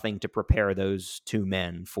done nothing to prepare those two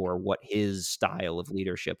men for what his style of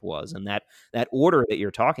leadership was. And that order that you're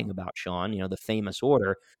talking about, Sean, the famous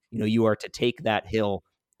order, you are to take that hill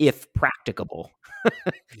if practicable.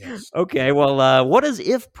 Yes. Okay, well, what does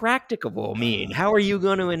if practicable mean? How are you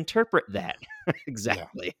going to interpret that?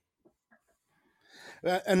 Exactly.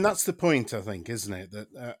 Yeah. And that's the point, I think, isn't it?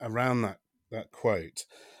 That around that quote,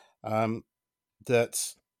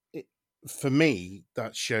 for me,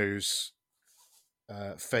 that shows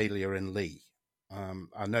failure in Lee.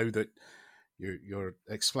 I know that you're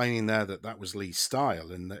explaining there that was Lee's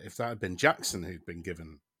style, and that if that had been Jackson who'd been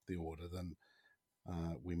given the order, then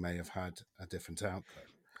we may have had a different outcome.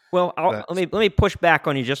 Well, let me push back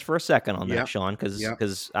on you just for a second on that, Sean,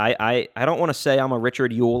 because I don't want to say I'm a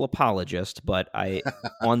Richard Ewell apologist, but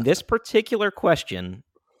on this particular question,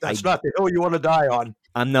 that's not the hill you want to die on.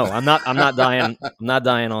 I'm not dying. I'm not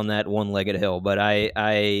dying on that one-legged hill, but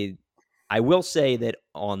I will say that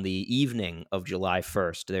on the evening of July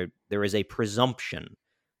 1st, there is a presumption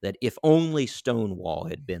that if only Stonewall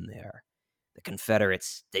had been there, the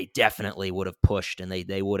Confederates, they definitely would have pushed and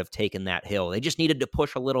they would have taken that hill. They just needed to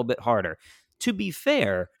push a little bit harder. To be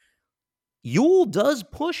fair, Ewell does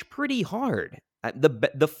push pretty hard.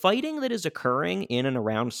 The fighting that is occurring in and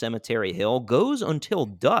around Cemetery Hill goes until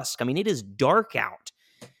dusk. It is dark out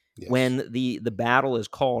when the battle is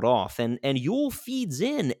called off, and Ewell feeds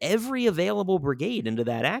in every available brigade into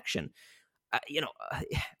that action.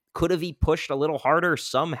 Could have he pushed a little harder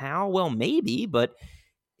somehow? Well, maybe, but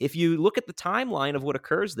if you look at the timeline of what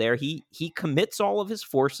occurs there, he commits all of his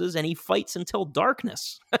forces and he fights until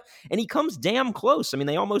darkness, and he comes damn close.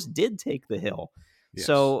 They almost did take the hill. Yes.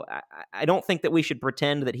 So I don't think that we should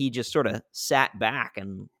pretend that he just sort of sat back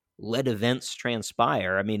and let events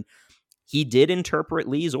transpire. He did interpret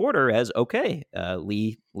Lee's order as, okay,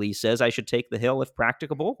 Lee says I should take the hill if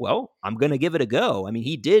practicable. Well, I'm going to give it a go.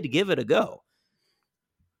 He did give it a go.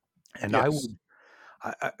 And yes.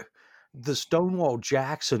 The Stonewall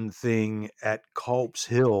Jackson thing at Culp's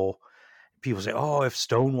Hill, people say, oh, if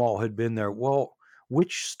Stonewall had been there. Well,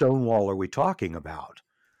 which Stonewall are we talking about?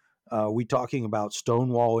 Are we talking about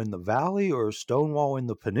Stonewall in the Valley or Stonewall in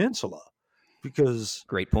the Peninsula? Because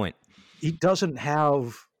great point. He doesn't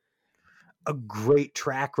have a great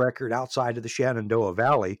track record outside of the Shenandoah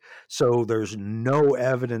Valley, so there's no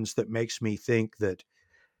evidence that makes me think that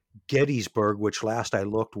Gettysburg, which last I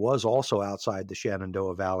looked was also outside the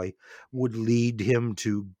Shenandoah Valley, would lead him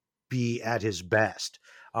to be at his best.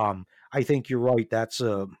 I think you're right. That's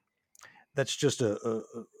just a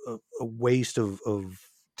waste of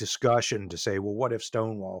discussion to say, well, what if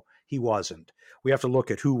Stonewall? He wasn't. We have to look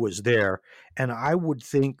at who was there. And I would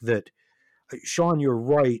think that, Sean, you're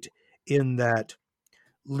right in that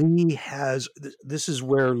Lee has this is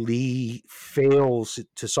where Lee fails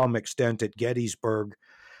to some extent at Gettysburg,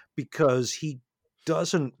 because he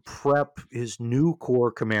doesn't prep his new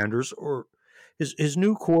corps commanders, or his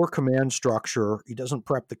new corps command structure. He doesn't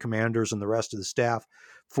prep the commanders and the rest of the staff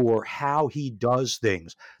for how he does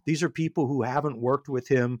things. These are people who haven't worked with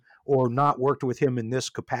him, or not worked with him in this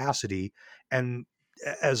capacity. And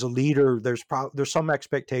as a leader, there's some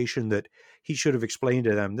expectation that he should have explained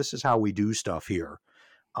to them, this is how we do stuff here.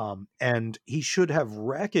 And he should have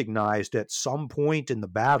recognized at some point in the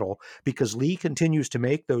battle, because Lee continues to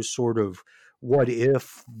make those sort of what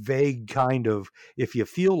if, vague kind of, if you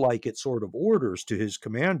feel like it, sort of orders to his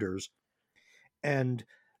commanders. And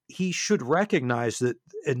he should recognize that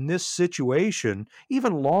in this situation,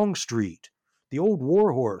 even Longstreet, the old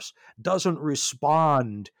warhorse, doesn't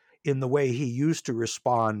respond in the way he used to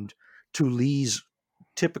respond to Lee's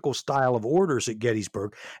typical style of orders at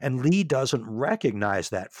Gettysburg. And Lee doesn't recognize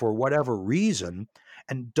that for whatever reason,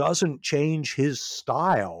 and doesn't change his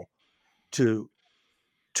style to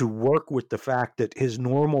work with the fact that his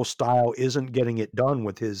normal style isn't getting it done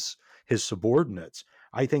with his subordinates.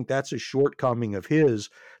 I think that's a shortcoming of his,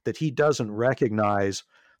 that he doesn't recognize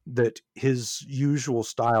that his usual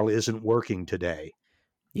style isn't working today.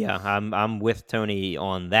 Yeah, I'm with Tony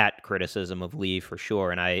on that criticism of Lee for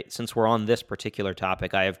sure. And since we're on this particular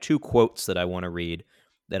topic, I have two quotes that I want to read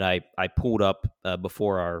that I pulled up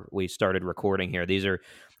before we started recording here. These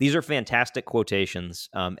are fantastic quotations,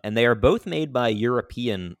 and they are both made by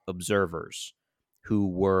European observers who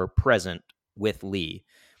were present with Lee.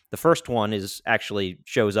 The first one actually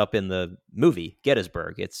shows up in the movie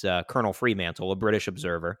Gettysburg. It's Colonel Fremantle, a British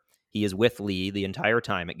observer. He is with Lee the entire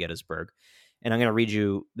time at Gettysburg. And I'm going to read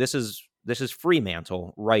you, this is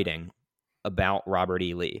Fremantle writing about Robert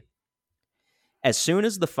E. Lee. As soon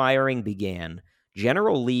as the firing began,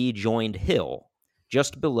 General Lee joined Hill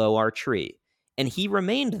just below our tree, and he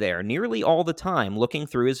remained there nearly all the time looking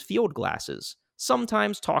through his field glasses,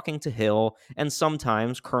 sometimes talking to Hill and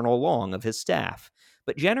sometimes Colonel Long of his staff,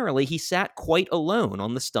 but generally he sat quite alone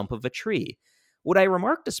on the stump of a tree. What I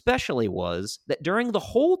remarked especially was that during the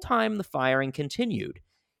whole time the firing continued,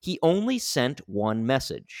 he only sent one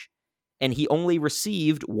message, and he only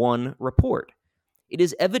received one report. It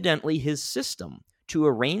is evidently his system to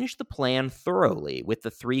arrange the plan thoroughly with the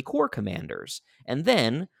three corps commanders, and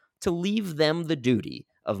then to leave them the duty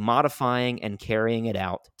of modifying and carrying it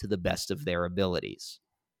out to the best of their abilities.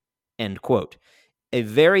 End quote. A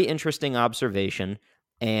very interesting observation,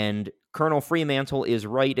 and Colonel Fremantle is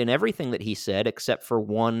right in everything that he said except for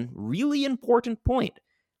one really important point.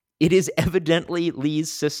 It is evidently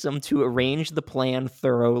Lee's system to arrange the plan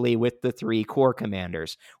thoroughly with the three corps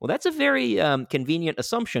commanders. Well, that's a very convenient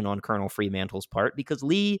assumption on Colonel Fremantle's part, because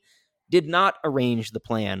Lee did not arrange the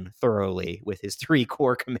plan thoroughly with his three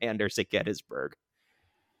corps commanders at Gettysburg.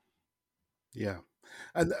 Yeah.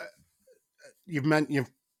 And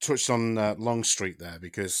you've touched on Longstreet there,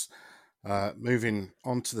 because moving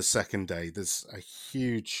on to the second day, there's a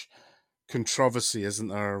huge controversy, isn't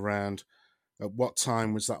there, around at what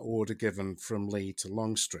time was that order given from Lee to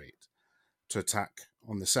Longstreet to attack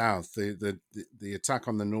on the south? The attack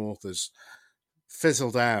on the north has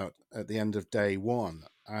fizzled out at the end of day one,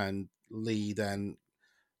 and Lee then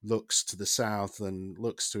looks to the south and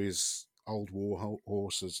looks to his old war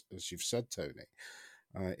horse, as you've said, Tony,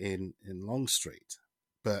 in Longstreet.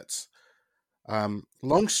 But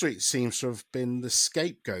Longstreet seems to have been the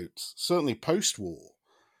scapegoat, certainly post-war.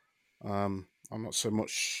 I'm not so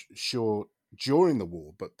much sure during the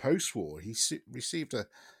war, but post-war, he received a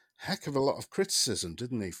heck of a lot of criticism,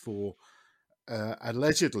 didn't he, for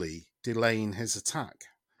allegedly delaying his attack?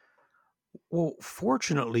 Well,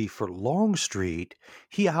 fortunately for Longstreet,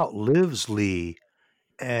 he outlives Lee,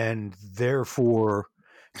 and therefore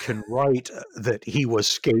can write that he was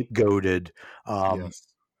scapegoated, Yes.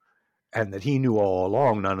 and that he knew all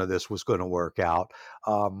along none of this was going to work out.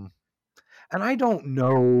 And I don't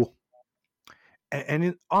know,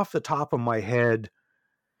 off the top of my head,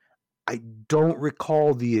 I don't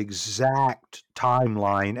recall the exact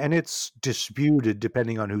timeline, and it's disputed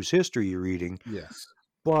depending on whose history you're reading. Yes.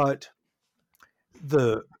 But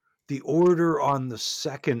the order on the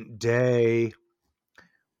second day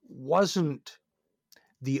wasn't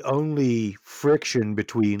the only friction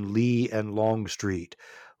between Lee and Longstreet.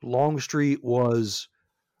 Longstreet was,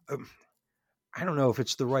 I don't know if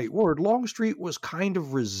it's the right word, Longstreet was kind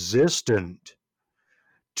of resistant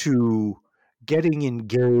to getting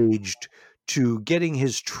engaged, to getting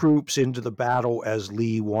his troops into the battle as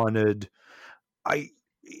Lee wanted.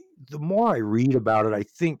 The more I read about it, I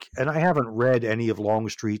think, and I haven't read any of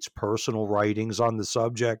Longstreet's personal writings on the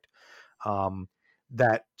subject,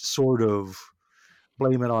 that sort of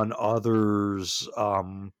blame it on others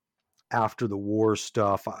after the war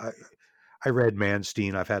stuff. I read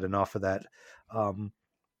Manstein. I've had enough of that.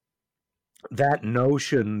 That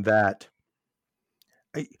notion that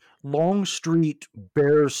Longstreet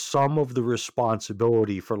bears some of the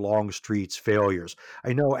responsibility for Longstreet's failures.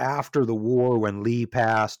 I know after the war, when Lee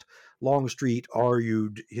passed, Longstreet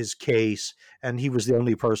argued his case, and he was the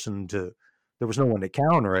only person there was no one to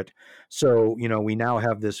counter it. So, we now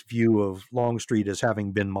have this view of Longstreet as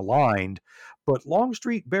having been maligned, but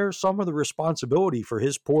Longstreet bears some of the responsibility for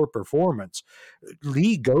his poor performance.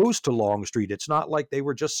 Lee goes to Longstreet. It's not like they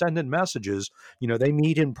were just sending messages. They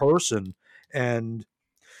meet in person, and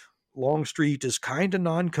Longstreet is kind of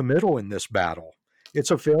non-committal in this battle.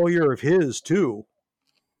 It's a failure of his too.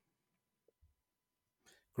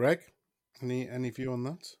 Greg, any view on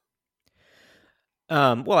that?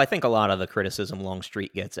 Well, I think a lot of the criticism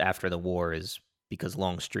Longstreet gets after the war is because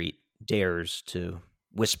Longstreet dares to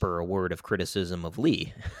whisper a word of criticism of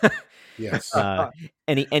Lee. Yes.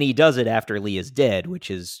 And he does it after Lee is dead, which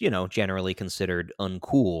is, generally considered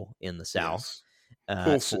uncool in the South.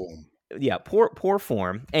 Yes. Poor form. Yeah, poor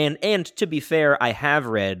form. And to be fair, I have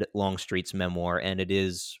read Longstreet's memoir, and it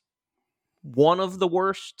is one of the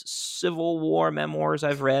worst Civil War memoirs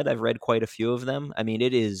I've read. I've read quite a few of them. I mean,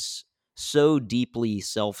 it is so deeply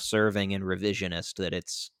self-serving and revisionist that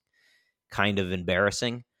it's kind of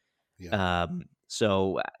embarrassing. Yeah.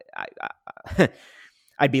 So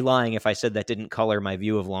I'd be lying if I said that didn't color my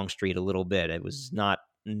view of Longstreet a little bit. It was not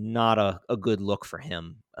a good look for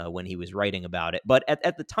him when he was writing about it. But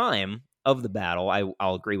at the time of the battle,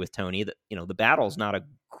 I'll agree with Tony that, the battle's not a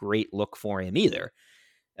great look for him either.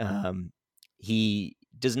 He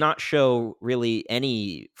does not show really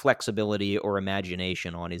any flexibility or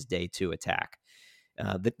imagination on his day 2 attack.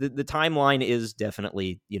 The timeline is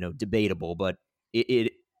definitely, debatable, but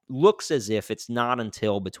it looks as if it's not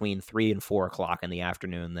until between 3 and 4 o'clock in the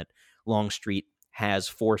afternoon that Longstreet has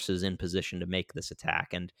forces in position to make this attack.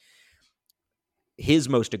 And his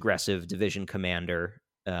most aggressive division commander,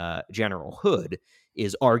 General Hood,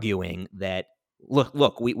 is arguing that,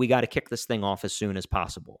 look, we got to kick this thing off as soon as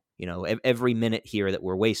possible. Every minute here that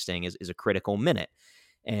we're wasting is a critical minute.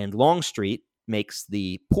 And Longstreet makes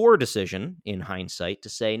the poor decision in hindsight to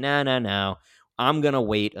say, no, I'm going to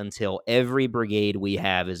wait until every brigade we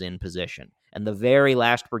have is in position. And the very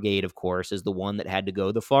last brigade, of course, is the one that had to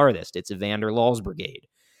go the farthest. It's Evander Law's brigade.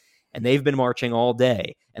 And they've been marching all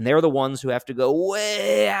day. And they're the ones who have to go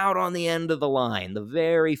way out on the end of the line, the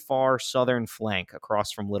very far southern flank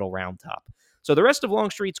across from Little Round Top. So the rest of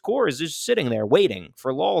Longstreet's corps is just sitting there waiting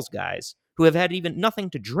for Law's guys who have had even nothing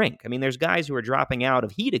to drink. I mean, there's guys who are dropping out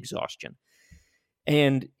of heat exhaustion.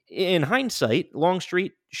 And in hindsight,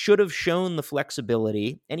 Longstreet should have shown the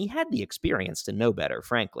flexibility, and he had the experience to know better,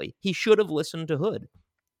 frankly. He should have listened to Hood.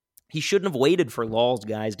 He shouldn't have waited for Law's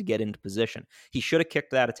guys to get into position. He should have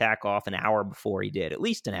kicked that attack off an hour before he did, at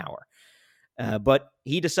least an hour. But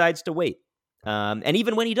he decides to wait. And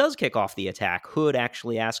even when he does kick off the attack, Hood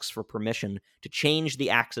actually asks for permission to change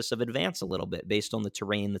the axis of advance a little bit based on the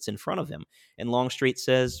terrain that's in front of him. And Longstreet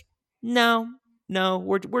says, no,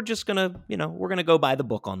 we're just gonna, we're gonna go by the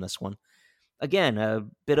book on this one. Again, a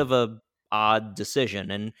bit of a odd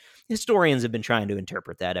decision, and historians have been trying to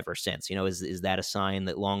interpret that ever since. Is that a sign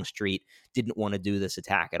that Longstreet didn't want to do this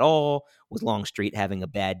attack at all? Was Longstreet having a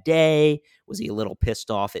bad day? Was he a little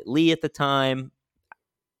pissed off at Lee at the time?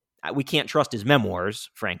 We can't trust his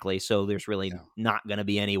memoirs, frankly, so there's really not going to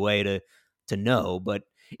be any way to know. But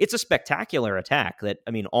it's a spectacular attack that,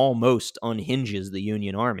 almost unhinges the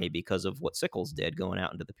Union Army because of what Sickles did going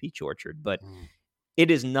out into the peach orchard. But it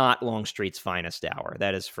is not Longstreet's finest hour,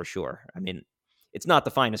 that is for sure. It's not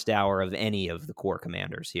the finest hour of any of the corps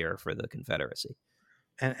commanders here for the Confederacy.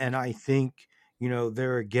 And I think,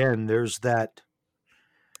 there again, there's that,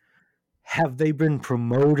 have they been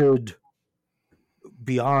promoted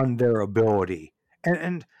beyond their ability?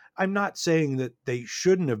 And I'm not saying that they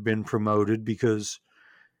shouldn't have been promoted, because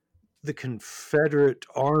the Confederate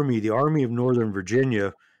Army, the Army of Northern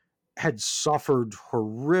Virginia, had suffered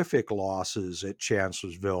horrific losses at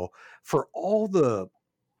Chancellorsville. For all the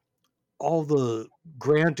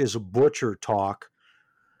Grant is a butcher talk,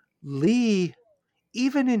 Lee,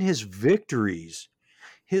 even in his victories,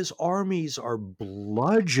 his armies are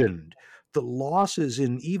bludgeoned. The losses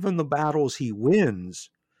in even the battles he wins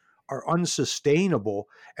are unsustainable,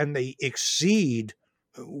 and they exceed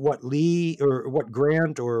what Lee or what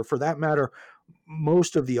Grant, or for that matter,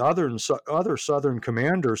 most of the other Southern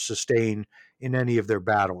commanders sustain in any of their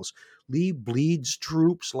battles. Lee bleeds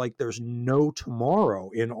troops like there's no tomorrow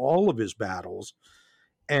in all of his battles.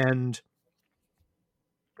 And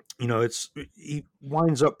he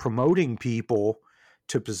winds up promoting people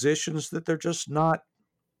to positions that they're just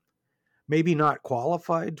maybe not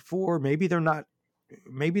qualified for. Maybe they're not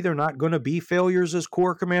going to be failures as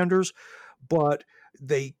corps commanders, but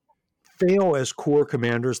they fail as corps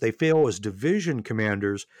commanders, they fail as division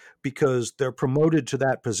commanders because they're promoted to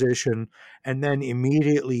that position and then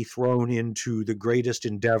immediately thrown into the greatest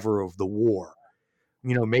endeavor of the war.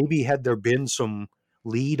 Maybe had there been some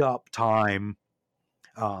lead up time,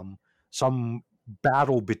 some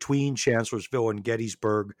battle between Chancellorsville and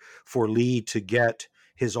Gettysburg for Lee to get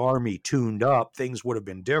his army tuned up, things would have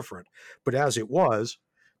been different. But as it was,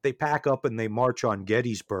 they pack up and they march on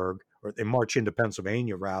Gettysburg, or they march into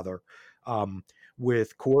Pennsylvania, rather,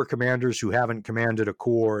 with corps commanders who haven't commanded a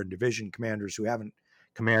corps and division commanders who haven't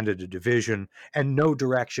commanded a division, and no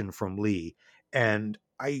direction from Lee. And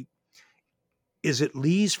is it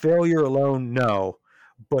Lee's failure alone? No.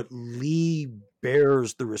 But Lee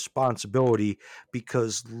bears the responsibility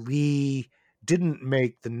because Lee didn't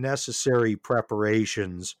make the necessary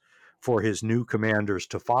preparations for his new commanders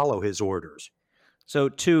to follow his orders. So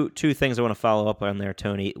two things I want to follow up on there,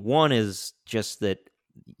 Tony. One is just that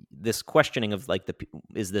this questioning of like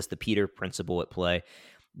is this the Peter principle at play?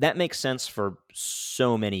 That makes sense for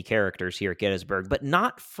so many characters here at Gettysburg, but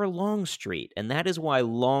not for Longstreet. And that is why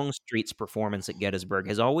Longstreet's performance at Gettysburg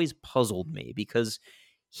has always puzzled me, because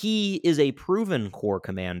he is a proven corps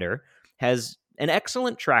commander, has an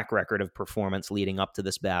excellent track record of performance leading up to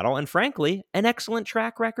this battle, and frankly, an excellent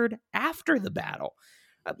track record after the battle.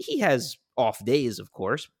 He has off days, of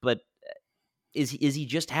course, but is he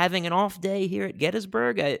just having an off day here at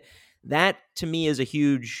Gettysburg? That, to me, is a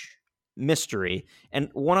huge mystery. And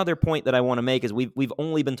one other point that I want to make is we've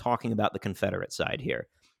only been talking about the Confederate side here.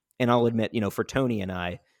 And I'll admit, for Tony and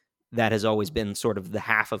I, that has always been sort of the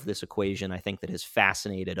half of this equation, I think, that has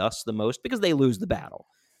fascinated us the most, because they lose the battle.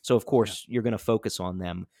 So, of course, you're going to focus on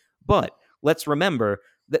them. But let's remember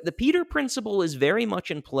that the Peter principle is very much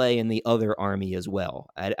in play in the other army as well.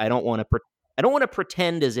 I don't want to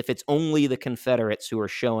pretend as if it's only the Confederates who are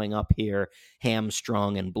showing up here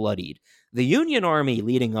hamstrung and bloodied. The Union Army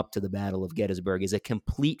leading up to the Battle of Gettysburg is a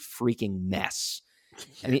complete freaking mess.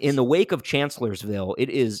 I mean, in the wake of Chancellorsville, it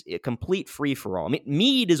is a complete free-for-all. I mean,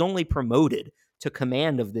 Meade is only promoted to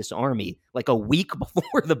command of this army like a week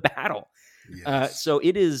before the battle. Yes. So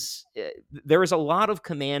it is. There is a lot of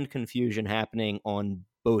command confusion happening on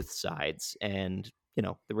both sides, and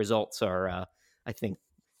the results are, I think,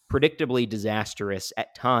 predictably disastrous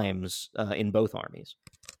at times in both armies.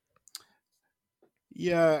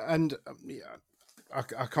 Yeah, and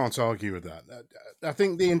I can't argue with that. I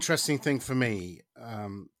think the interesting thing for me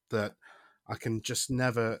that I can just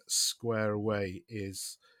never square away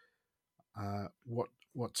is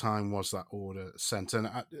what time was that order sent? And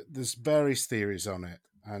there's various theories on it,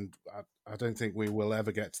 and I don't think we will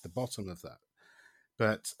ever get to the bottom of that.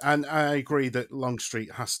 And I agree that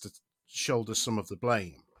Longstreet has to shoulder some of the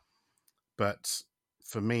blame. But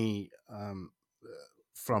for me,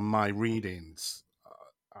 from my readings,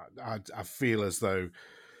 I feel as though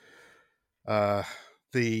those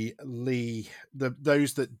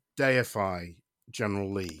that deify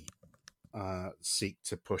General Lee seek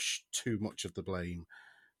to push too much of the blame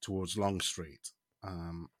towards Longstreet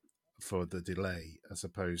for the delay, as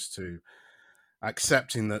opposed to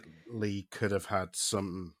accepting that Lee could have had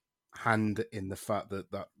some hand in the fact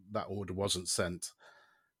that order wasn't sent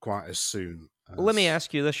quite as soon. Well, let me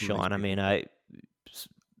ask you this, Sean. I mean,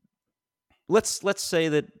 let's say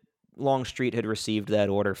that Longstreet had received that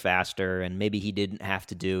order faster, and maybe he didn't have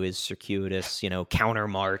to do his circuitous, counter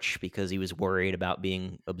march because he was worried about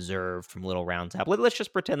being observed from Little Round Top. Let's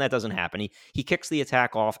just pretend that doesn't happen. He kicks the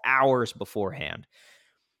attack off hours beforehand.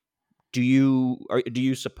 Do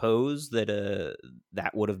you suppose that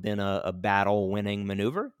that would have been a battle-winning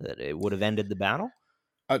maneuver? That it would have ended the battle?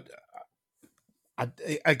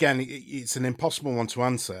 Again, it's an impossible one to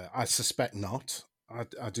answer. I suspect not.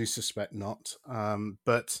 I do suspect not.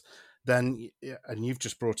 But then, and you've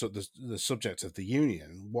just brought up the subject of the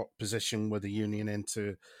Union. What position were the Union in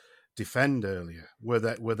to defend earlier? Were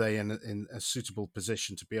they in a suitable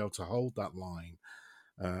position to be able to hold that line,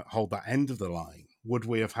 hold that end of the line? Would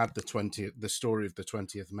we have had the story of the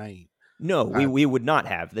 20th Maine? No, we would not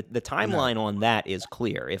have. The timeline on that is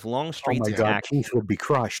clear. If Longstreet's attack... Keith would be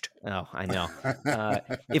crushed. Oh, I know.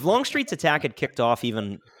 If Longstreet's attack had kicked off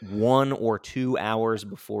even 1 or 2 hours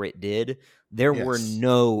before it did, there were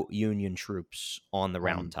no Union troops on the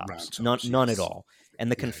Round Tops. None at all.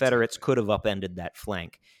 And the Confederates could have upended that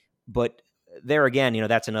flank. But there again,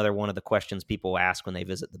 that's another one of the questions people ask when they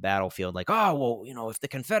visit the battlefield. Like, oh, well, if the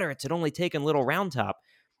Confederates had only taken Little Round Top,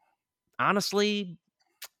 honestly...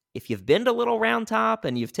 if you've been to Little Round Top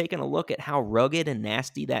and you've taken a look at how rugged and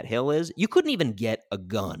nasty that hill is, you couldn't even get a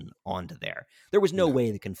gun onto there. There was no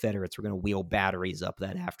way the Confederates were going to wheel batteries up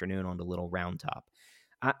that afternoon onto Little Round Top.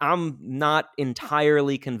 I'm not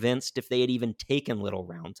entirely convinced if they had even taken Little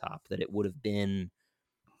Round Top that it would have been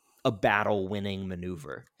a battle-winning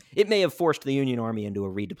maneuver. It may have forced the Union Army into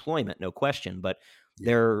a redeployment, no question, but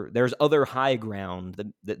there's other high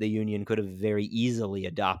ground that the Union could have very easily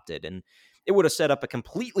adopted, and it would have set up a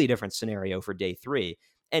completely different scenario for day 3.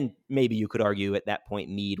 And maybe you could argue at that point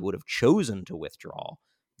Meade would have chosen to withdraw.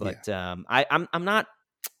 But I'm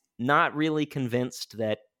not really convinced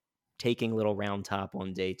that taking Little Round Top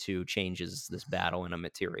on day 2 changes this battle in a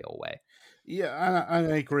material way. Yeah, I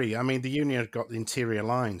agree. I mean, the Union had got the interior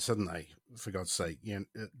lines, hadn't they? For God's sake,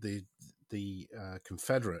 the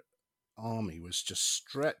Confederate army was just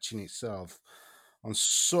stretching itself on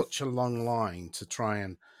such a long line to try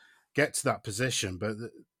and get to that position, but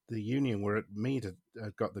the Union were at Meade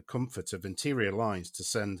had got the comfort of interior lines to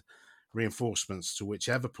send reinforcements to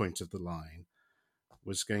whichever point of the line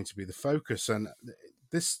was going to be the focus. And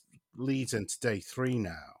this leads into day 3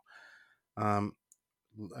 now.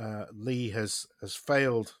 Lee has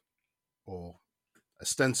failed, or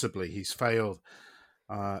ostensibly he's failed,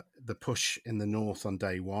 the push in the north on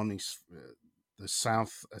day 1. The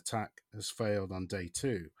south attack has failed on day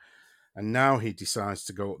 2. And now he decides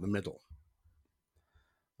to go up the middle.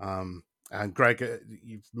 And Greg,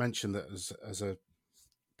 you've mentioned that as a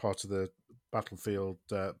part of the Battlefield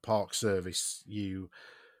Park Service, you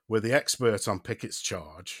were the expert on Pickett's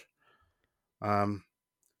charge.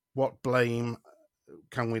 What blame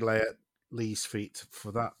can we lay at Lee's feet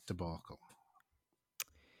for that debacle?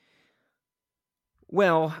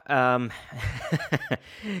 Well,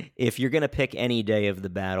 if you're going to pick any day of the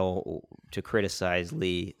battle to criticize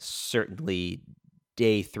Lee, certainly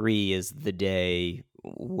day 3 is the day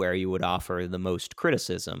where you would offer the most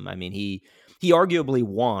criticism. I mean, he arguably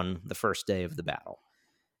won the first day of the battle.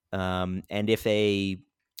 And if a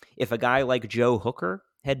guy like Joe Hooker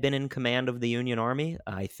had been in command of the Union Army,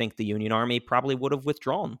 I think the Union Army probably would have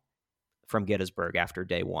withdrawn from Gettysburg after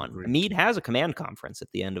day 1. Right. Meade has a command conference at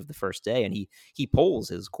the end of the first day, and he polls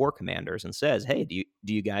his corps commanders and says, hey, do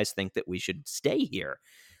you guys think that we should stay here?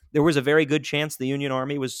 There was a very good chance the Union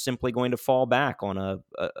Army was simply going to fall back on a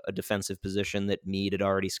defensive position that Meade had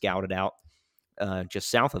already scouted out just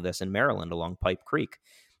south of this in Maryland along Pipe Creek.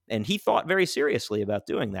 And he thought very seriously about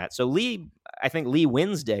doing that. So I think Lee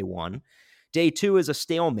wins day 1. Day 2 is a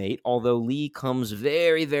stalemate, although Lee comes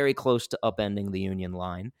very, very close to upending the Union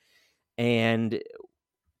line. And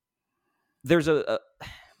there's a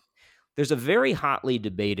very hotly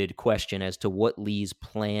debated question as to what Lee's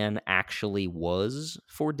plan actually was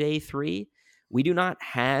for day 3. We do not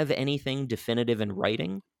have anything definitive in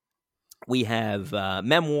writing. We have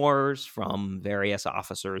memoirs from various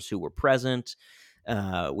officers who were present.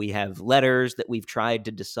 We have letters that we've tried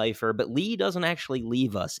to decipher, but Lee doesn't actually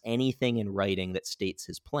leave us anything in writing that states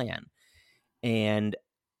his plan. And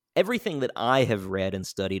everything that I have read and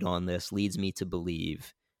studied on this leads me to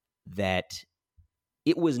believe that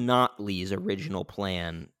it was not Lee's original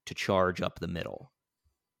plan to charge up the middle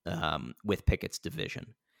with Pickett's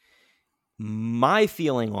division. My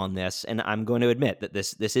feeling on this, and I'm going to admit that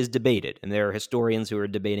this is debated, and there are historians who are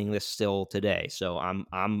debating this still today, so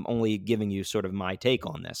I'm only giving you sort of my take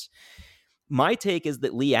on this. My take is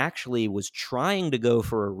that Lee actually was trying to go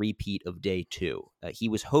for a repeat of day 2. He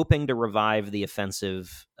was hoping to revive the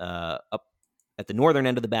offensive up at the northern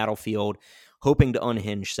end of the battlefield, hoping to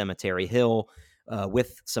unhinge Cemetery Hill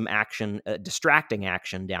with some action, distracting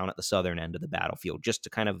action down at the southern end of the battlefield, just to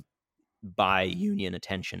kind of buy Union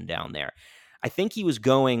attention down there. I think he was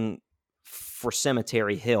going for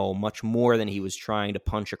Cemetery Hill much more than he was trying to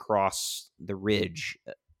punch across the ridge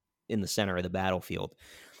in the center of the battlefield.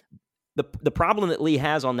 The problem that Lee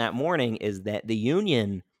has on that morning is that the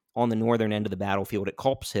Union on the northern end of the battlefield at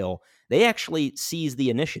Culp's Hill, they actually seize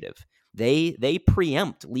the initiative. They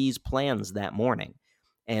preempt Lee's plans that morning.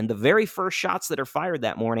 And the very first shots that are fired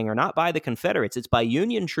that morning are not by the Confederates. It's by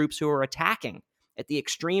Union troops who are attacking at the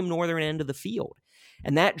extreme northern end of the field.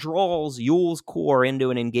 And that draws Ewell's corps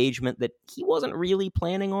into an engagement that he wasn't really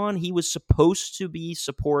planning on. He was supposed to be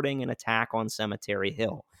supporting an attack on Cemetery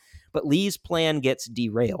Hill. But Lee's plan gets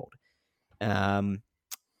derailed.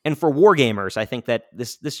 And for wargamers, I think that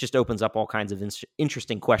this just opens up all kinds of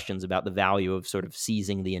interesting questions about the value of sort of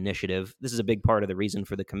seizing the initiative. This is a big part of the reason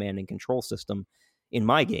for the command and control system in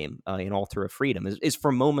my game, in Altar of Freedom, is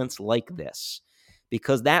for moments like this.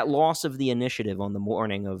 Because that loss of the initiative on the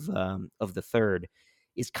morning of the 3rd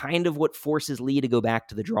is kind of what forces Lee to go back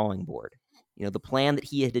to the drawing board. The plan that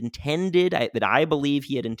he had intended, that I believe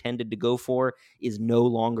he had intended to go for, is no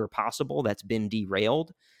longer possible. That's been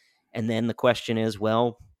derailed. And then the question is,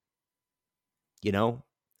 well,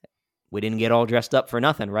 we didn't get all dressed up for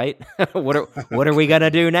nothing, right? What are we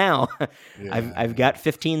gonna do now? Yeah. I've got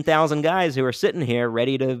 15,000 guys who are sitting here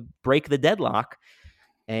ready to break the deadlock,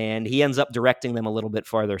 and he ends up directing them a little bit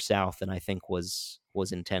farther south than I think was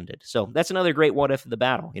intended. So that's another great what if of the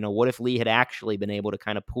battle. What if Lee had actually been able to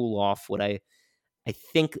kind of pull off what I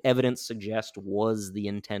think evidence suggests was the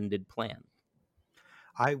intended plan?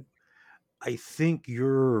 I think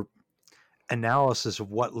your analysis of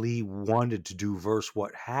what Lee wanted to do versus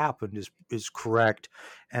what happened is correct,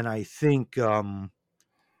 and I think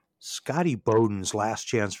Scotty Bowden's Last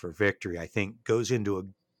Chance for Victory, I think, goes into a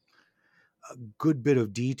good bit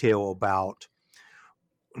of detail about.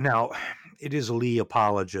 Now, it is a Lee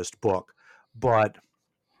apologist book, but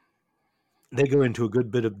they go into a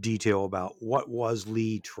good bit of detail about what was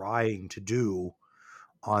Lee trying to do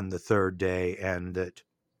on the third day, and that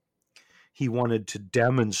he wanted to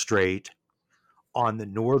demonstrate on the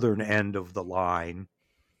northern end of the line,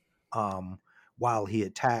 while he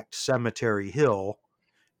attacked Cemetery Hill,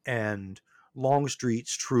 and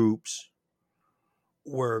Longstreet's troops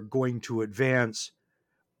were going to advance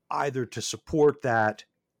either to support that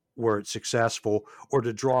were it successful or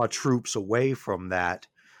to draw troops away from that.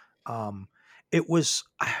 It was,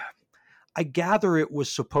 I gather it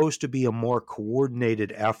was supposed to be a more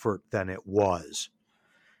coordinated effort than it was.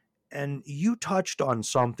 And you touched on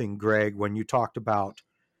something, Greg, when you talked about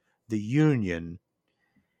the Union.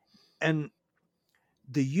 And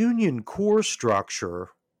the Union Corps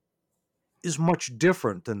structure is much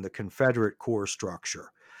different than the Confederate Corps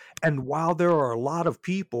structure. And while there are a lot of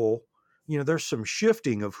people, there's some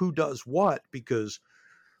shifting of who does what, because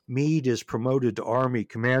Meade is promoted to Army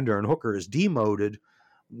commander and Hooker is demoted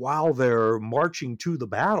while they're marching to the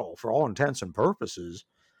battle for all intents and purposes.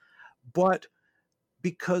 But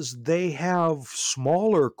because they have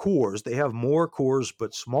smaller corps, they have more corps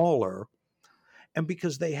but smaller, and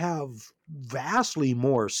because they have vastly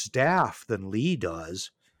more staff than Lee does,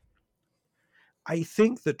 I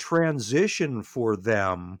think the transition for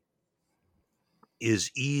them is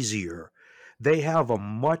easier. They have a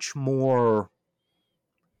much more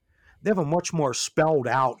spelled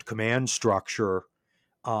out command structure,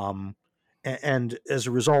 and as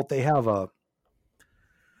a result, they have a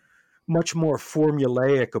much more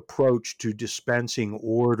formulaic approach to dispensing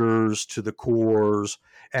orders to the corps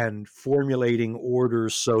and formulating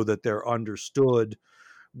orders so that they're understood.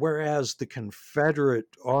 Whereas the Confederate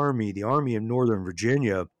Army, the Army of Northern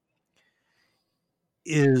Virginia,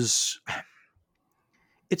 it's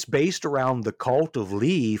based around the cult of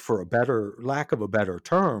Lee, for lack of a better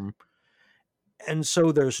term. And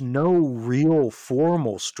so there's no real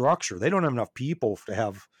formal structure. They don't have enough people to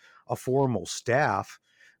have a formal staff.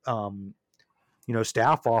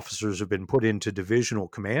 Staff officers have been put into divisional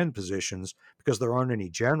command positions because there aren't any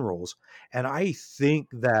generals. And I think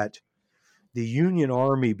that the Union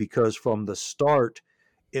Army, because from the start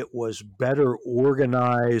it was better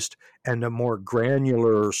organized and a more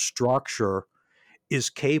granular structure, is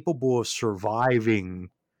capable of surviving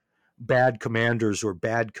bad commanders or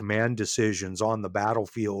bad command decisions on the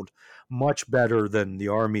battlefield much better than the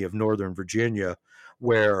Army of Northern Virginia,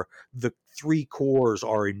 where the three corps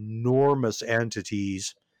are enormous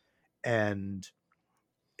entities and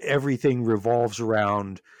everything revolves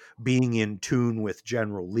around being in tune with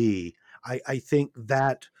General Lee. I think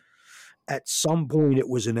that at some point it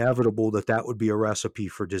was inevitable that would be a recipe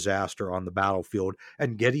for disaster on the battlefield,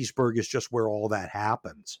 and Gettysburg is just where all that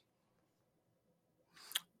happens.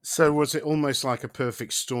 So was it almost like a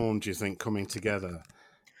perfect storm, do you think, coming together?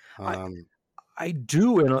 I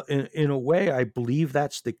do, in a way. I believe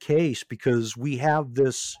that's the case, because we have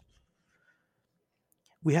this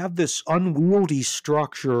unwieldy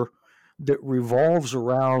structure that revolves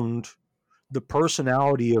around the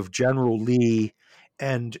personality of General Lee,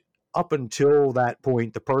 and up until that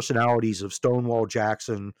point, the personalities of Stonewall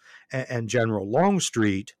Jackson and General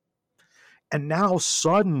Longstreet. And now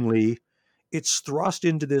suddenly it's thrust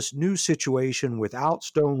into this new situation without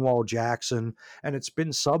Stonewall Jackson, and it's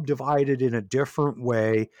been subdivided in a different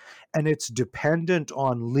way, and it's dependent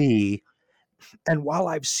on Lee. And while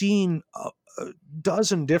I've seen a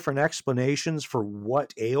dozen different explanations for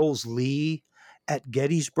what ails Lee at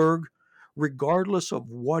Gettysburg, regardless of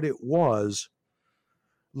what it was,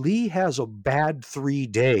 Lee has a bad 3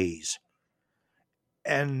 days.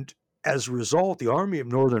 And as a result, the Army of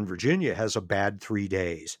Northern Virginia has a bad 3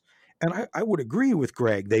 days. And I would agree with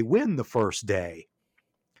Greg. They win the first day.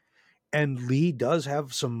 And Lee does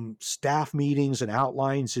have some staff meetings and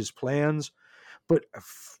outlines his plans. But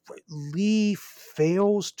Lee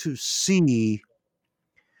fails to see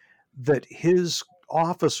that his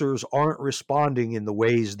officers aren't responding in the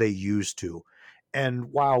ways they used to.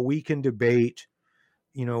 And while we can debate,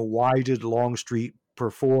 why did Longstreet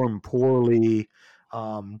perform poorly?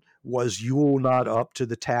 Was Ewell not up to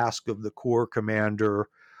the task of the Corps commander?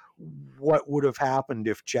 What would have happened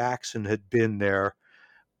if Jackson had been there?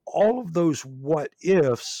 All of those what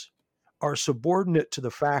ifs are subordinate to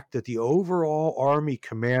the fact that the overall Army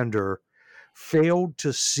commander failed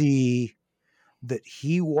to see that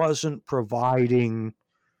he wasn't providing,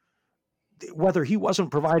 whether he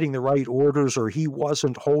wasn't providing the right orders or he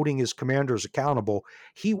wasn't holding his commanders accountable,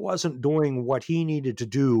 he wasn't doing what he needed to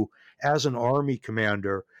do as an Army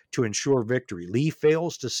commander to ensure victory. Lee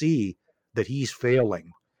fails to see that he's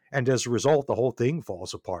failing. And as a result, the whole thing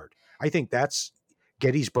falls apart. I think that's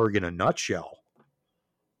Gettysburg in a nutshell.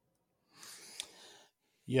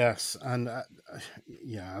 Yes, and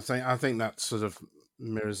I think that sort of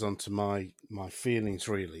mirrors onto my feelings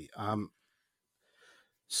really.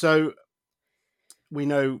 So we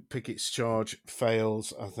know Pickett's charge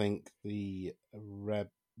fails. I think the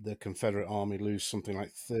Confederate Army lose something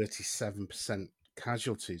like 37%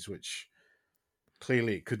 casualties, which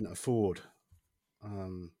clearly it couldn't afford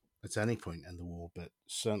at any point in the war, but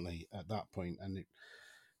certainly at that point, and it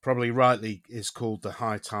probably rightly is called the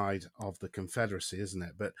high tide of the Confederacy, isn't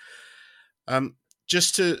it? But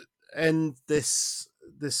just to end this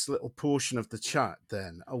little portion of the chat,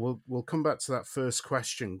 then we'll come back to that first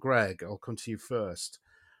question. Greg, I'll come to you first.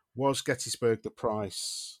 Was Gettysburg the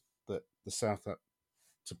price that the South had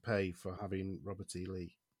to pay for having Robert E.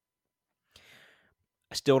 Lee?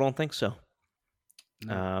 I still don't think so.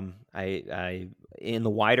 No. I in the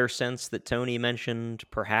wider sense that Tony mentioned,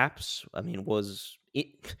 perhaps. I mean, was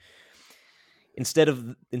it instead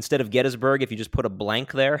of Gettysburg, if you just put a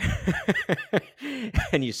blank there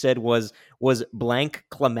and you said was blank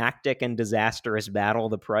climactic and disastrous battle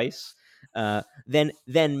the price, then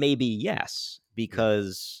maybe yes,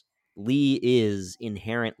 because Lee is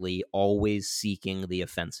inherently always seeking the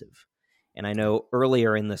offensive. And I know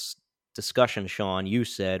earlier in this discussion, Sean, you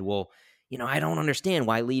said, well, I don't understand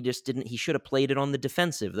why Lee just didn't. He should have played it on the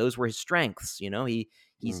defensive. Those were his strengths.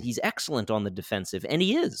 He's excellent on the defensive, and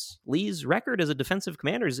he is. Lee's record as a defensive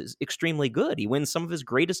commander is extremely good. He wins some of his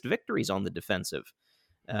greatest victories on the defensive.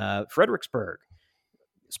 Fredericksburg,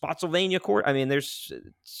 Spotsylvania Court. I mean, there's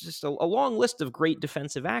just a long list of great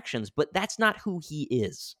defensive actions, but that's not who he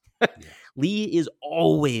is. Lee is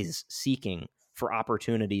always seeking for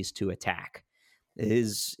opportunities to attack.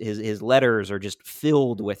 His letters are just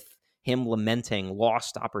filled with him lamenting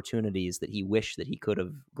lost opportunities that he wished that he could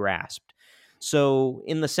have grasped. So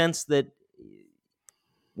in the sense that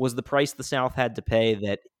was the price the South had to pay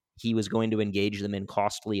that he was going to engage them in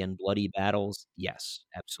costly and bloody battles? Yes,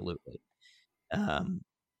 absolutely. But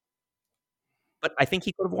I think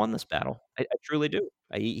he could have won this battle. I truly do.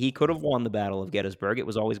 He could have won the Battle of Gettysburg. It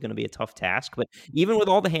was always going to be a tough task. But even with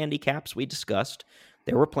all the handicaps we discussed,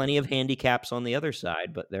 there were plenty of handicaps on the other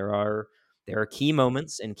side. But there are key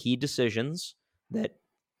moments and key decisions that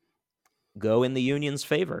go in the Union's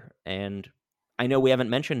favor. And I know we haven't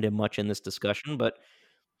mentioned him much in this discussion, but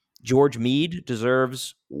George Meade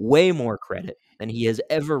deserves way more credit than he has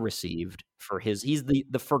ever received for he's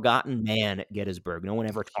the forgotten man at Gettysburg. No one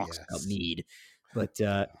ever talks about Meade. But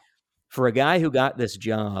for a guy who got this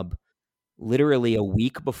job literally a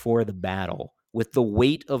week before the battle with the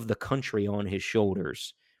weight of the country on his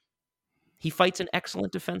shoulders, he fights an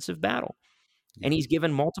excellent defensive battle. And he's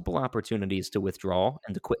given multiple opportunities to withdraw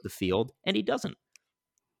and to quit the field, and he doesn't.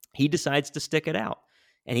 He decides to stick it out.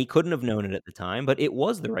 And he couldn't have known it at the time, but it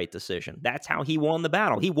was the right decision. That's how he won the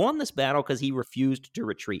battle. He won this battle because he refused to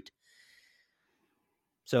retreat.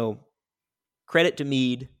 So credit to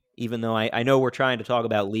Meade, even though I know we're trying to talk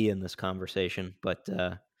about Lee in this conversation, but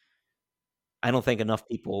I don't think enough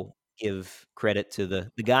people give credit to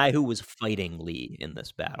the guy who was fighting Lee in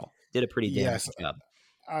this battle. Did a pretty damn good job.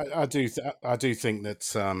 I do think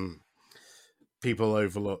that people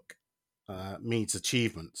overlook Meade's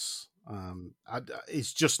achievements.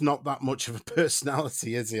 He's just not that much of a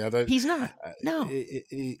personality, is he? He's not. No,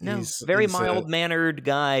 he's very mild-mannered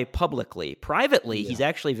guy publicly. Privately, he's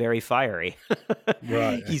actually very fiery.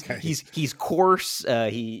 Right. He's coarse.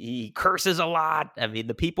 He curses a lot. I mean,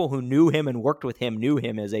 the people who knew him and worked with him knew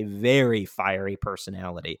him as a very fiery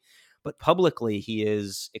personality. But publicly, he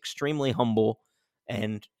is extremely humble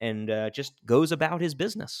and just goes about his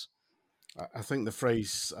business. I think the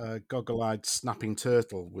phrase "goggle-eyed snapping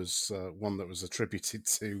turtle" was one that was attributed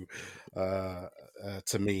to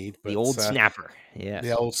Meade, The but old snapper. the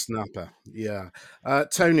Yes. old snapper, yeah.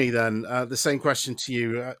 Tony, then the same question to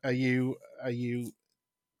you: are you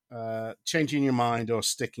changing your mind or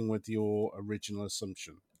sticking with your original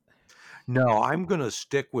assumption? No, I'm going to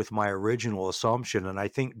stick with my original assumption, and I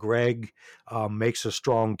think Greg makes a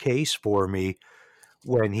strong case for me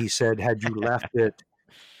when he said, had you left it,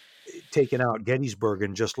 taken out Gettysburg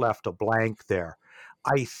and just left a blank there.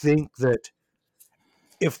 I think that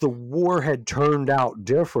if the war had turned out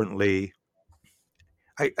differently,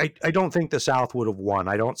 I don't think the South would have won.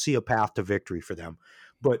 I don't see a path to victory for them.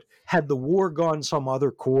 But had the war gone some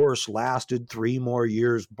other course, lasted 3 more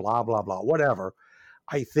years, blah, blah, blah, whatever,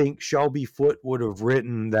 I think Shelby Foote would have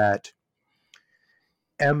written that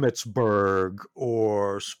Emmitsburg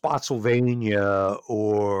or Spotsylvania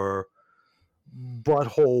or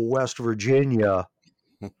Butthole, West Virginia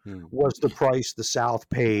was the price the South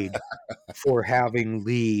paid for having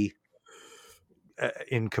Lee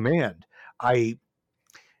in command.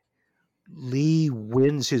 Lee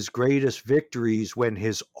wins his greatest victories when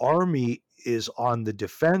his army is on the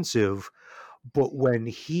defensive, but when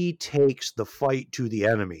he takes the fight to the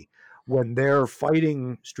enemy, when they're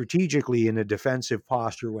fighting strategically in a defensive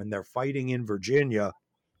posture, when they're fighting in Virginia,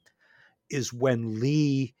 is when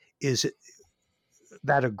Lee is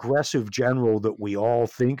that aggressive general that we all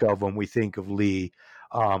think of when we think of Lee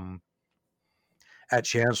at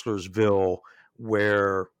Chancellorsville,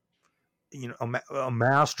 where a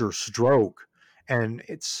master stroke, and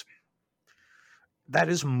that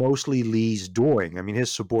is mostly Lee's doing. I mean,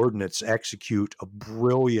 his subordinates execute a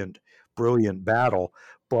brilliant, brilliant battle,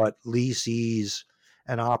 but Lee sees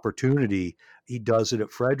an opportunity. He does it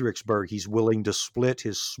at Fredericksburg. He's willing to split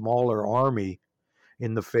his smaller army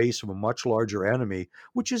in the face of a much larger enemy,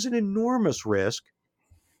 which is an enormous risk,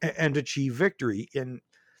 and achieve victory. And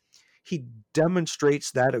he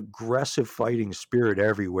demonstrates that aggressive fighting spirit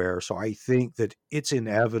everywhere. So I think that it's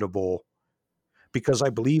inevitable, because I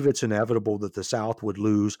believe it's inevitable that the South would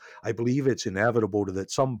lose. I believe it's inevitable that at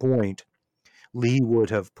some point Lee would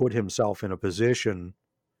have put himself in a position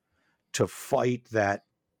to fight that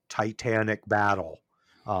titanic battle,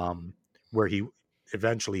 where he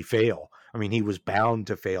eventually fail. I mean, he was bound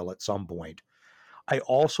to fail at some point. I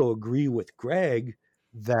also agree with Greg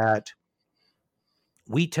that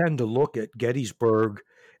we tend to look at Gettysburg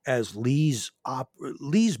as Lee's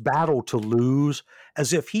battle to lose,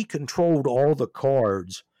 as if he controlled all the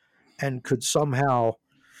cards and could somehow,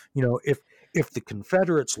 if the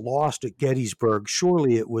Confederates lost at Gettysburg,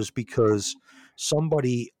 surely it was because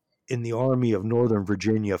somebody in the Army of Northern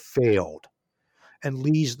Virginia failed, and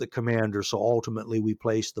Lee's the commander, so ultimately we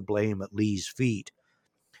place the blame at Lee's feet.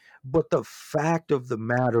 But the fact of the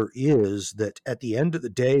matter is that at the end of the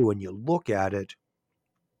day, when you look at it,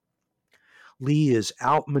 Lee is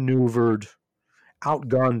outmaneuvered,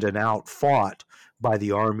 outgunned, and outfought by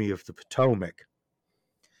the Army of the Potomac.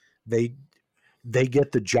 They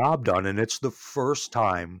get the job done, and it's the first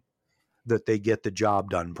time that they get the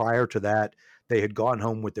job done. Prior to that, they had gone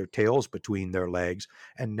home with their tails between their legs,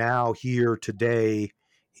 and now here today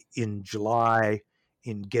in July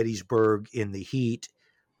in Gettysburg, in the heat,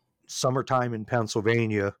 summertime in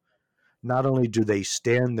Pennsylvania, not only do they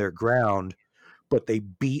stand their ground, but they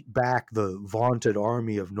beat back the vaunted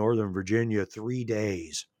Army of Northern Virginia 3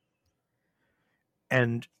 days.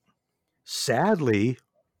 And sadly,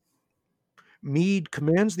 Meade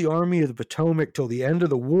commands the Army of the Potomac till the end of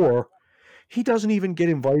the war. He doesn't even get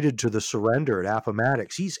invited to the surrender at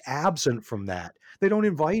Appomattox. He's absent from that. They don't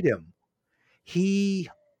invite him. He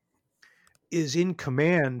is in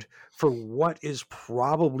command for what is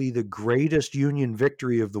probably the greatest Union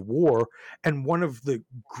victory of the war and one of the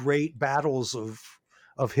great battles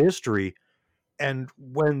of history. And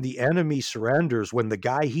when the enemy surrenders, when the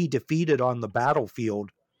guy he defeated on the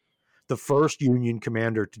battlefield, the first Union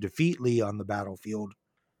commander to defeat Lee on the battlefield,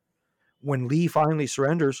 when Lee finally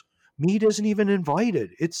surrenders, Meade isn't even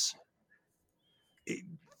invited. It's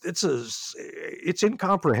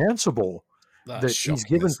incomprehensible That's that he's shocking,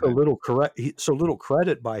 given isn't it? so little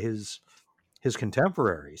credit by his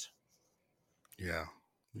contemporaries. Yeah,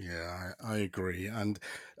 I agree. And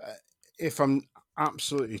if I'm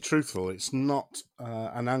absolutely truthful, it's not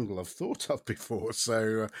an angle I've thought of before.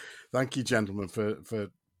 So thank you, gentlemen, for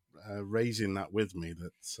raising that with me.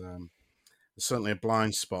 That's certainly a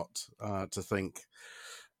blind spot to think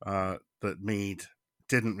that Meade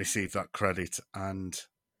didn't receive that credit and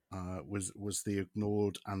was the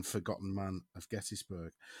ignored and forgotten man of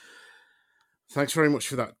Gettysburg. Thanks very much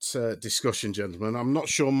for that discussion, gentlemen. I'm not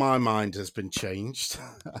sure my mind has been changed,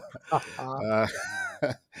 uh,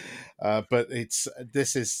 but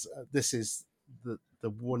this is the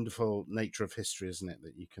wonderful nature of history, isn't it?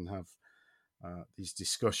 That you can have these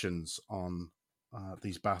discussions on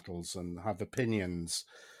these battles and have opinions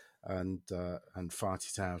and fight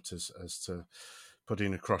it out as to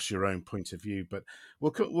putting across your own point of view. But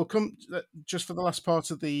we'll come just for the last part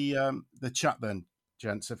of the chat then,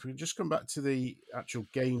 gents. If we just come back to the actual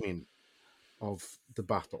gaming of the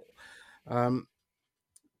battle,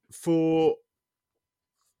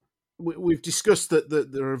 we've discussed that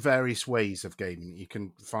there are various ways of gaming. You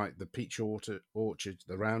can fight the Peach Orchard,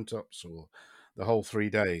 the Round Tops, or the whole 3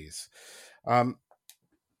 days. And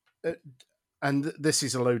this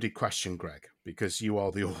is a loaded question, Greg, because you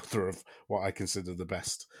are the author of what I consider the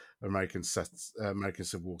best American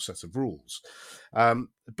Civil War set of rules.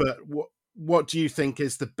 But what do you think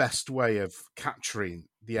is the best way of capturing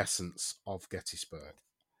the essence of Gettysburg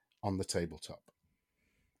on the tabletop?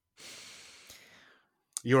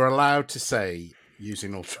 You're allowed to say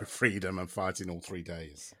using Ultra Freedom and fighting all 3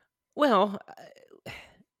 days. Well,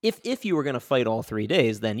 if you were going to fight all 3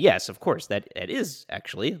 days, then yes, of course, that is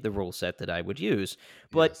actually the rule set that I would use.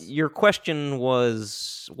 But Yes. your question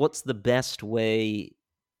was, what's the best way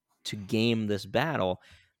to game this battle?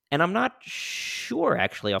 And I'm not sure,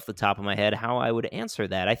 actually, off the top of my head, how I would answer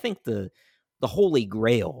that. I think the holy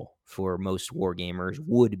grail for most wargamers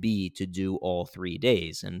would be to do all 3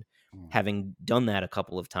 days. And having done that a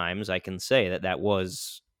couple of times, I can say that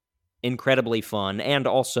was incredibly fun and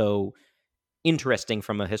also interesting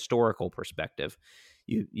from a historical perspective.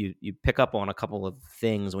 You pick up on a couple of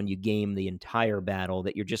things when you game the entire battle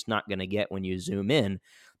that you're just not going to get when you zoom in.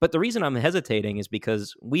 But the reason I'm hesitating is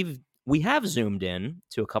because we have zoomed in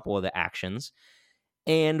to a couple of the actions,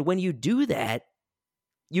 and when you do that,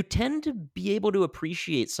 you tend to be able to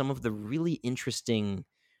appreciate some of the really interesting,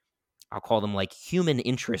 I'll call them like human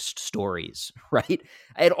interest stories, right?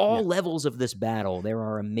 At all levels of this battle, there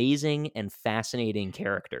are amazing and fascinating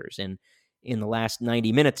characters. And in the last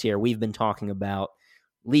 90 minutes here, we've been talking about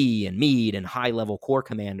Lee and Meade and high-level corps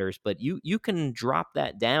commanders, but you can drop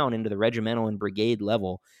that down into the regimental and brigade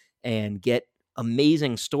level and get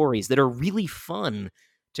amazing stories that are really fun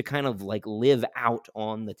to kind of like live out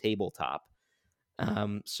on the tabletop.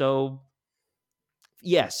 So,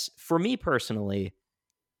 yes, for me personally,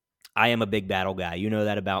 I am a big battle guy. You know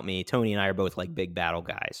that about me. Tony and I are both like big battle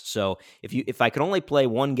guys. So if I could only play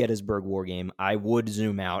one Gettysburg war game, I would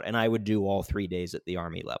zoom out and I would do all 3 days at the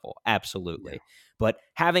Army level. Absolutely. Yeah. But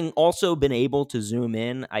having also been able to zoom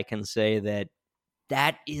in, I can say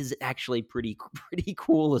that is actually pretty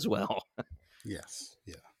cool as well. Yes,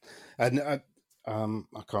 yeah. And I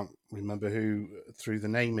can't remember who threw the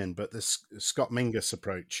name in, but the Scott Mingus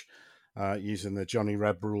approach, using the Johnny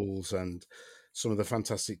Reb rules and some of the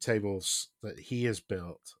fantastic tables that he has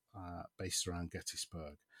built based around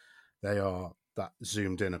Gettysburg. They are that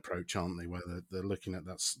zoomed in approach, aren't they? Where they're looking at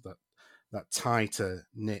that tighter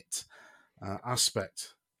knit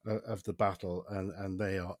aspect of the battle, and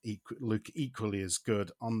they are look equally as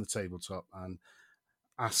good on the tabletop and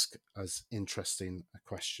ask as interesting a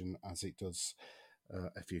question as it does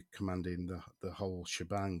if you're commanding the whole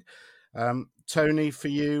shebang. Tony, for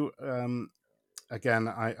you, again,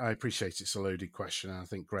 I appreciate it's a loaded question. I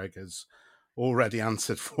think Greg has already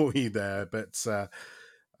answered for you there, but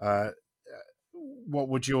what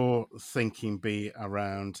would your thinking be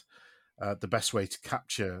around the best way to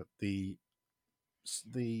capture the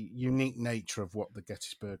unique nature of what the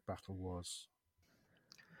Gettysburg battle was?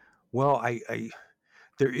 Well,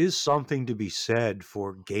 there is something to be said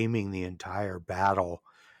for gaming the entire battle.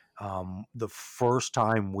 The first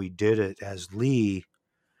time we did it as Lee,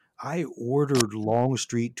 I ordered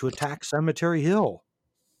Longstreet to attack Cemetery Hill.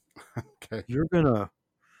 Okay. You're gonna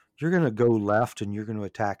go left and you're gonna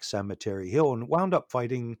attack Cemetery Hill, and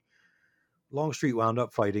Longstreet wound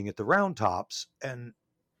up fighting at the Round Tops, and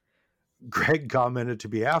Greg commented to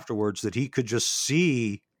me afterwards that he could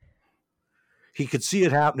see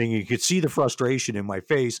it happening. You could see the frustration in my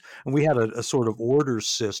face, and we had a sort of order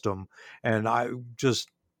system, and I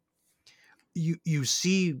just you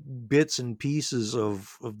see bits and pieces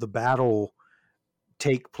of the battle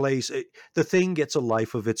take place. The thing gets a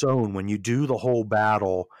life of its own when you do the whole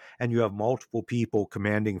battle and you have multiple people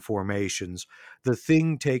commanding formations. The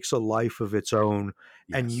thing takes a life of its own,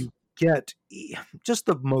 yes. And you get just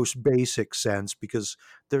the most basic sense, because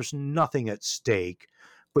there's nothing at stake,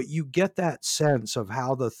 but you get that sense of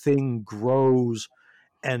how the thing grows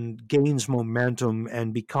and gains momentum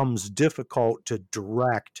and becomes difficult to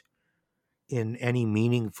direct in any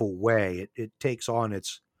meaningful way. It takes on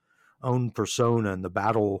its own persona, and the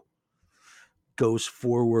battle goes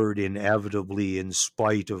forward inevitably in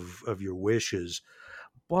spite of your wishes.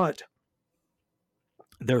 But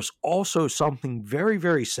there's also something very,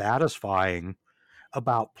 very satisfying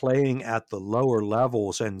about playing at the lower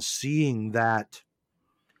levels and seeing that.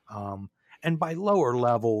 And by lower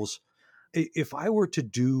levels, if I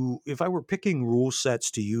were picking rule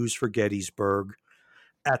sets to use for Gettysburg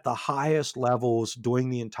at the highest levels during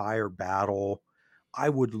the entire battle, I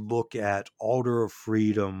would look at Altar of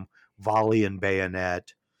Freedom, Volley and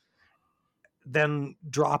Bayonet. Then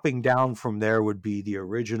dropping down from there would be the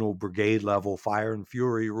original brigade level Fire and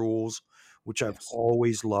Fury rules, which I've Yes.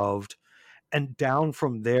 always loved. And down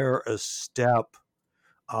from there, a step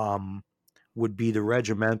um, would be the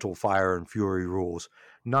regimental Fire and Fury rules.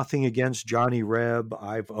 Nothing against Johnny Reb.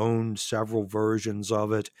 I've owned several versions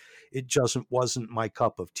of it. It just wasn't my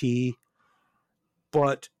cup of tea.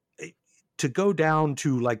 But to go down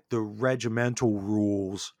to like the regimental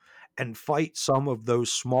rules and fight some of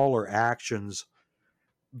those smaller actions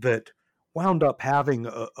that wound up having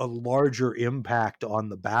a larger impact on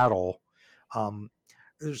the battle.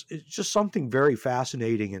 It's just something very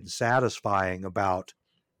fascinating and satisfying about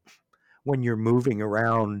when you're moving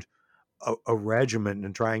around a regiment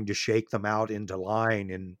and trying to shake them out into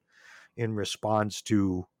line in response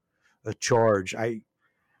to a charge.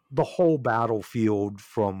 The whole battlefield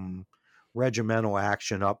from regimental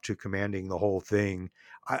action up to commanding the whole thing.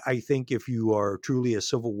 I think if you are truly a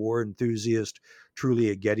Civil War enthusiast,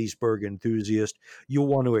 truly a Gettysburg enthusiast, you'll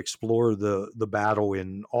want to explore the battle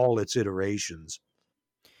in all its iterations.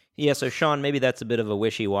 Yeah, so Sean, maybe that's a bit of a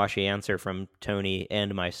wishy-washy answer from Tony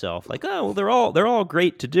and myself. Like, oh, well, they're all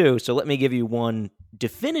great to do. So let me give you one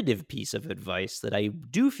definitive piece of advice that I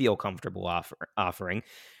do feel comfortable offering,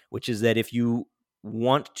 which is that if you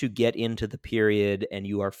want to get into the period and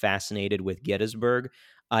you are fascinated with Gettysburg,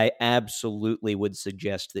 I absolutely would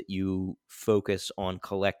suggest that you focus on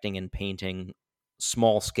collecting and painting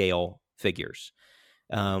small-scale figures.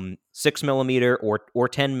 6mm or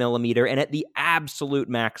 10mm, and at the absolute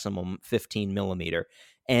maximum 15mm.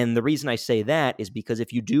 And the reason I say that is because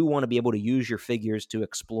if you do want to be able to use your figures to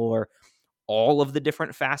explore all of the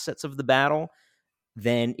different facets of the battle,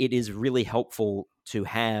 then it is really helpful to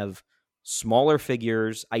have smaller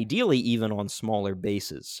figures, ideally even on smaller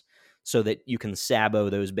bases, so that you can sabo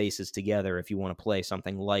those bases together if you want to play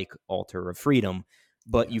something like Altar of Freedom.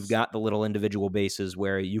 But you've Yes. got the little individual bases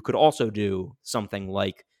where you could also do something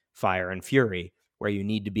like Fire and Fury, where you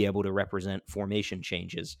need to be able to represent formation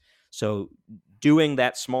changes. So doing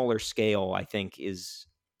that smaller scale, I think, is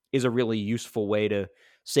a really useful way to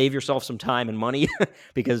save yourself some time and money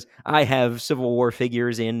because I have Civil War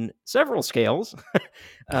figures in several scales.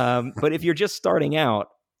 But if you're just starting out,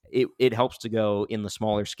 it helps to go in the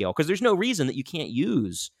smaller scale because there's no reason that you can't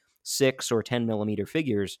use 6 or 10mm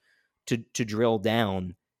figures to drill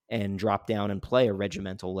down and drop down and play a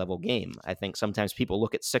regimental level game. I think sometimes people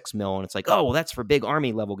look at 6mm and it's like, oh, well, that's for big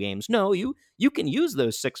army level games. No, you can use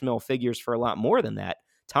those 6mm figures for a lot more than that.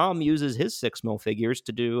 Tom uses his 6mm figures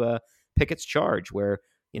to do Pickett's Charge, where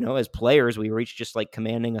as players, we reach just like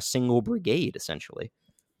commanding a single brigade, essentially.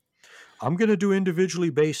 I'm going to do individually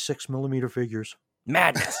based 6mm figures.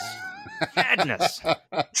 Madness. Madness.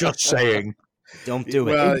 Just saying. Don't do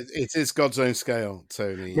it. Well, it is God's own scale,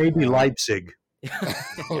 Tony. Maybe Leipzig.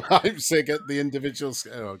 Leipzig at the individual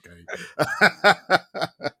scale. Okay.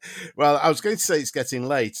 Well, I was going to say it's getting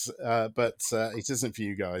late, but it isn't for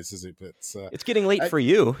you guys, is it? But it's getting late for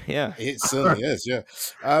you. Yeah. it certainly is. Yeah.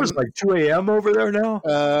 It's like 2 a.m. over there now.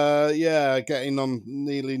 Yeah, getting on,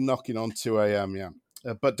 nearly knocking on 2 a.m. Yeah.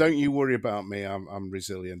 But don't you worry about me. I'm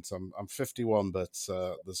resilient. I'm 51, but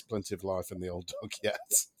there's plenty of life in the old dog yet.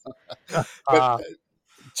 But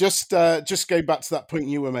just going back to that point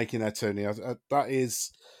you were making there, Tony. That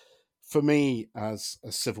is, for me, as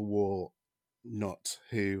a Civil War nut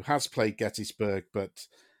who has played Gettysburg, but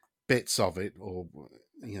bits of it, or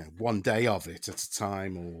one day of it at a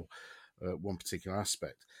time, or one particular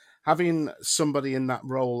aspect. Having somebody in that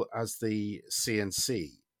role as the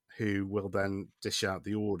CNC who will then dish out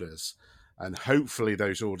the orders, and hopefully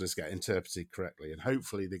those orders get interpreted correctly, and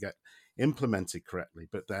hopefully they get implemented correctly.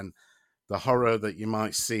 But then the horror that you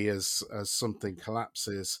might see as something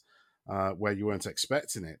collapses where you weren't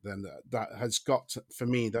expecting it, then that has got to, for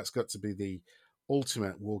me, that's got to be the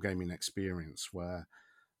ultimate wargaming experience, where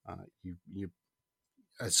you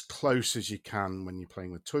as close as you can when you're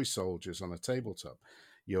playing with toy soldiers on a tabletop,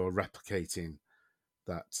 you're replicating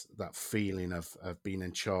that feeling of being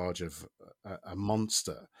in charge of a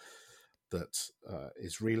monster that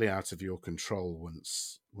is really out of your control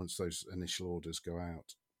once those initial orders go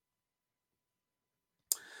out.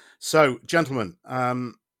 So, gentlemen,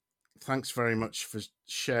 thanks very much for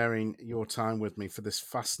sharing your time with me for this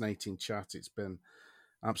fascinating chat. It's been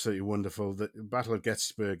absolutely wonderful. The Battle of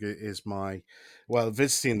Gettysburg is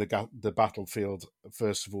visiting the battlefield,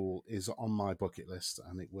 first of all, is on my bucket list,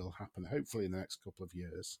 and it will happen hopefully in the next couple of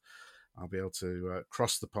years. I'll be able to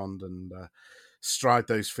cross the pond and stride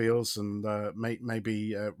those fields and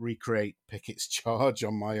maybe recreate Pickett's charge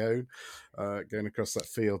on my own, going across that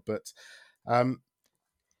field. But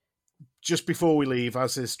just before we leave,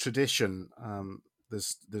 as is tradition,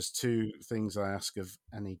 there's two things I ask of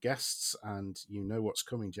any guests, and you know what's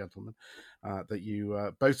coming, gentlemen, that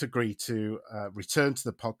you both agree to return to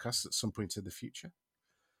the podcast at some point in the future.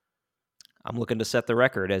 I'm looking to set the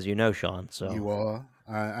record, as you know, Sean. So you are,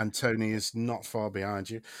 and Tony is not far behind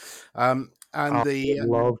you. I would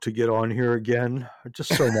love to get on here again.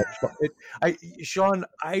 Just so much fun. Sean,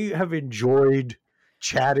 I have enjoyed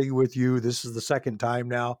chatting with you. This is the second time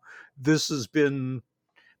now. This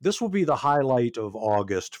will be the highlight of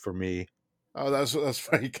August for me. Oh, that's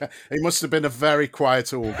very. It must have been a very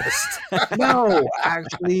quiet August. No,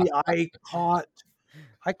 actually, I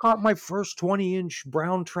caught my first 20-inch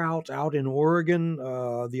brown trout out in Oregon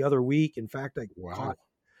the other week. In fact, I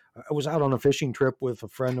was out on a fishing trip with a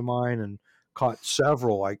friend of mine and caught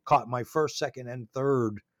several. I caught my first, second, and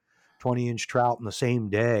third 20-inch trout in the same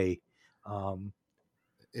day.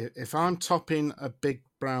 If I'm topping a big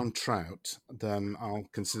brown trout, then I'll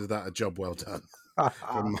consider that a job well done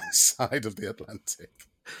from my side of the Atlantic.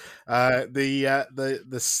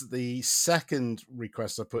 The second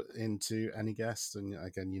request I put into any guest, and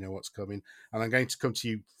again, you know what's coming, and I'm going to come to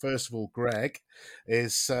you first of all, Greg,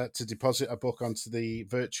 is to deposit a book onto the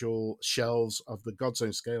virtual shelves of the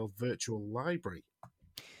Godzone Scale Virtual Library.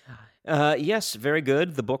 Yes, very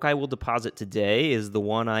good. The book I will deposit today is the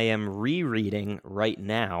one I am rereading right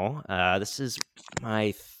now. This is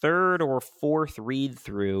my third or fourth read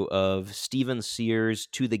through of Stephen Sears'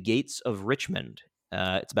 To the Gates of Richmond.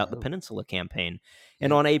 It's about the Peninsula Campaign.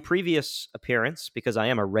 And on a previous appearance, because I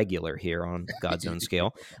am a regular here on Godzone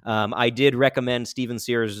Scale, I did recommend Stephen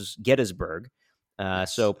Sears' Gettysburg.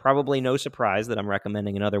 So probably no surprise that I'm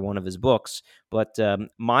recommending another one of his books, but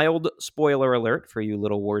mild spoiler alert for you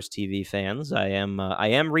Little Wars TV fans. I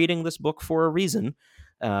am reading this book for a reason.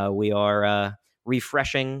 We are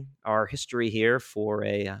refreshing our history here for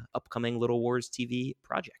a upcoming Little Wars TV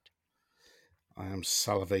project. I am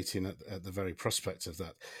salivating at the very prospect of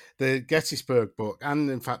that. The Gettysburg book, and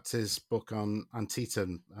in fact his book on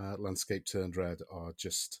Antietam, Landscape Turned Red, are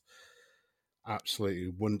just absolutely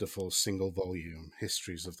wonderful single volume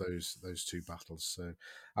histories of those two battles. So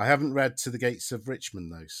I haven't read To the Gates of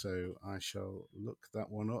Richmond though, so I shall look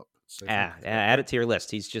that one up. So add it to your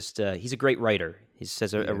list. He's just he's a great writer. He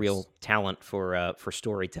has a real talent for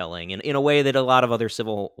storytelling, and in a way that a lot of other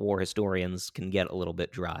Civil War historians can get a little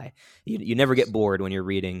bit dry. You never get bored when you're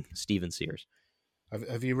reading Stephen Sears.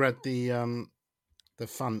 Have you read the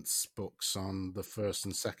Fantz books on the first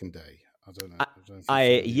and second day? I don't know.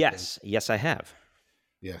 Yes, I have.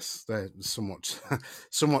 Yes, they're somewhat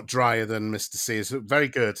drier than Mr. Sears. Very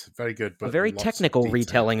good, but a very technical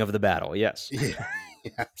retelling of the battle. Yes, yeah,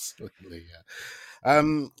 absolutely.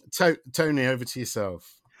 Yeah. Tony, over to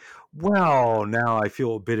yourself. Well, now I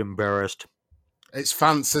feel a bit embarrassed. It's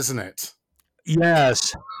Fantz, isn't it?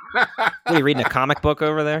 Yes. What, are you reading a comic book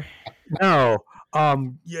over there? No.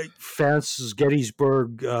 Fantz's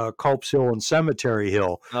Gettysburg, Culp's Hill, and Cemetery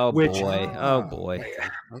Hill. Oh boy!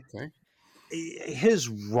 Okay. His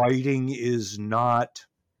writing is not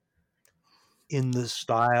in the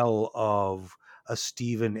style of a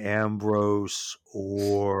Stephen Ambrose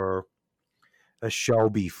or a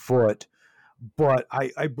Shelby Foote, but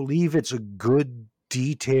I believe it's a good,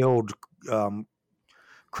 detailed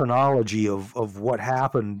chronology of what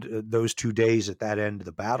happened those 2 days at that end of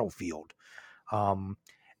the battlefield.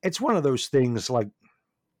 It's one of those things like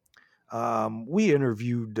we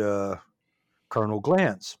interviewed Colonel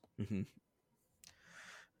Glantz,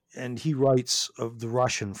 and he writes of the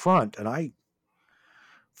Russian front, and I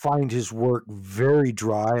find his work very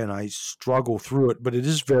dry, and I struggle through it, but it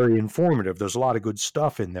is very informative. There's a lot of good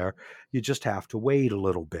stuff in there. You just have to wait a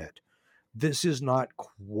little bit. This is not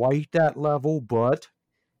quite that level, but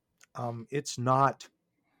it's not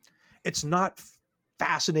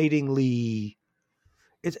fascinatingly.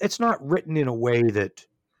 It's not written in a way that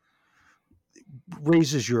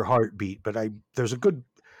raises your heartbeat, but there's a good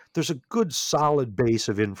solid base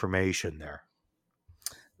of information there.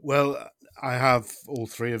 Well, I have all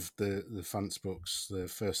three of the Fantz books, the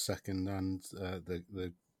first, second, and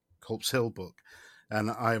the Culp's Hill book,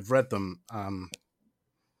 and I've read them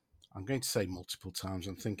I'm going to say multiple times.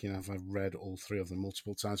 I'm thinking, have I read all 3 of them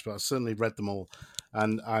multiple times? But I've certainly read them all,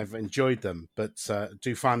 and I've enjoyed them. But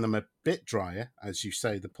do find them a bit drier, as you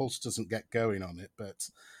say. The pulse doesn't get going on it, but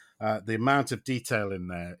the amount of detail in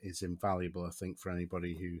there is invaluable, I think, for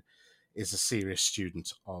anybody who is a serious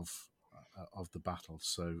student of the battle.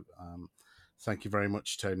 So thank you very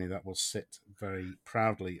much, Tony. That will sit very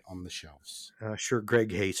proudly on the shelves. Sure,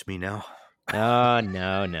 Greg hates me now.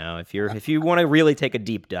 No. If you want to really take a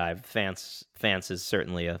deep dive, Fans is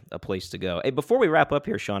certainly a place to go. Hey, before we wrap up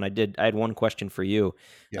here, Sean, I had one question for you.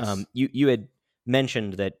 Yes. You had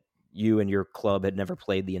mentioned that you and your club had never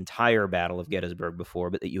played the entire Battle of Gettysburg before,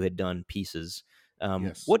 but that you had done pieces.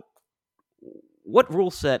 Yes. What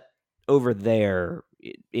rule set over there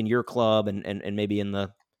in your club and maybe in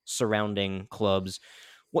the surrounding clubs,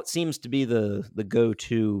 what seems to be the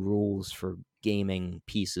go-to rules for gaming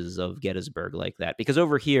pieces of Gettysburg like that? Because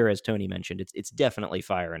over here, as Tony mentioned, it's definitely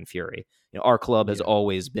Fire and Fury. Our club has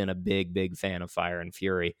always been a big fan of Fire and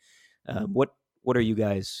Fury. What are you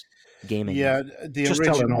guys gaming? Yeah, the Just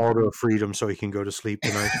original. tell him Order of Freedom so he can go to sleep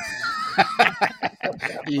tonight.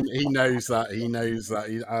 he knows that. He knows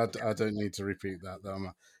that. I don't need to repeat that, though. I'm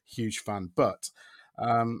a huge fan. But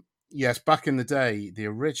yes, back in the day, the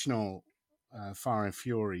original Fire and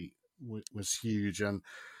Fury was huge, and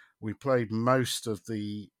we played most of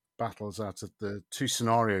the battles out of the 2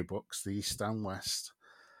 scenario books, the East and West.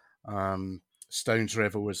 Stones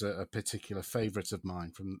River was a particular favourite of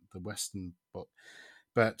mine from the Western book,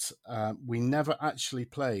 but we never actually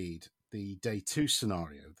played the Day 2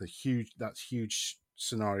 scenario, that huge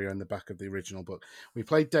scenario in the back of the original book. We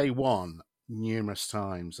played Day 1 numerous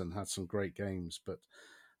times and had some great games, but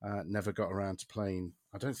never got around to playing.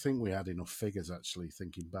 I don't think we had enough figures, actually,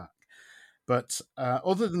 thinking back. But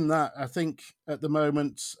other than that, I think at the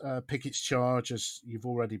moment, Pickett's Charge, as you've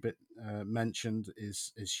already mentioned,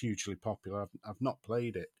 is hugely popular. I've not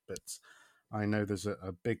played it, but I know there's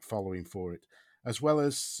a big following for it, as well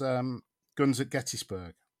as Guns at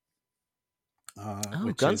Gettysburg.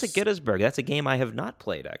 Guns at Gettysburg. That's a game I have not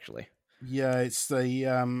played, actually. Yeah, it's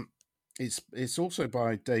the it's also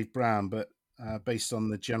by Dave Brown, but based on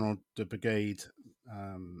the General de Brigade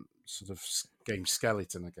sort of game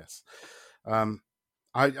skeleton, I guess. I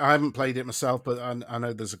haven't played it myself, but I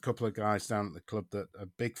know there's a couple of guys down at the club that are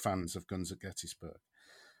big fans of Guns at Gettysburg.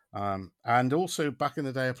 And also back in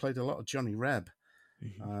the day, I played a lot of Johnny Reb,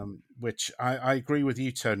 which I agree with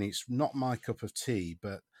you, Tony. It's not my cup of tea,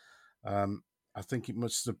 but I think it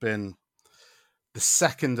must have been the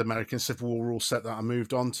second American Civil War rule set that I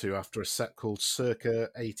moved on to after a set called Circa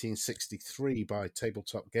 1863 by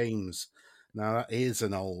Tabletop Games. Now, that is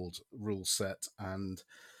an old rule set, and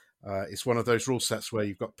it's one of those rule sets where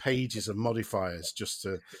you've got pages of modifiers just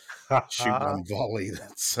to shoot one volley.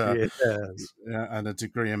 That's and a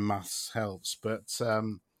degree in maths helps. But I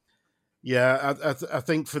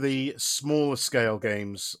think for the smaller scale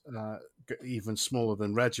games, even smaller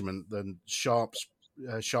than Regiment, then Sharp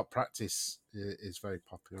Practice is very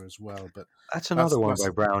popular as well. But that's another one by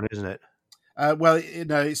Brown, isn't it? Well,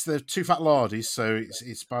 it's the Two Fat Lardies, so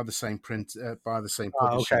it's by the same publishing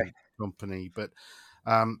company. But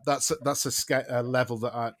that's a level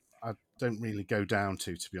that I don't really go down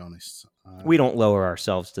to be honest. We don't lower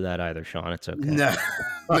ourselves to that either, Sean. It's okay. No.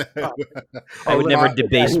 I would never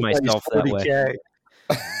debase myself that way.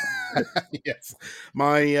 Yes,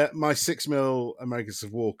 my 6mm American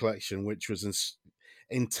Civil War collection, which was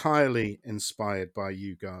entirely inspired by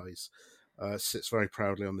you guys, sits very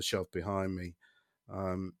proudly on the shelf behind me,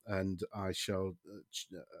 and I shall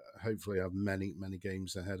hopefully have many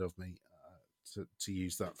games ahead of me to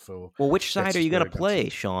use that for. Well, which side are you going to play,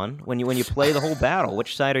 Sean? When you play the whole battle,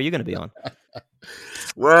 which side are you going to be on?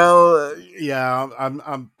 Well, yeah,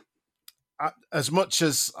 I'm as much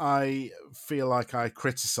as I feel like I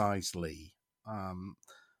criticize Lee,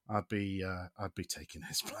 I'd be taking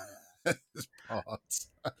his part.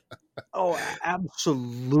 Oh,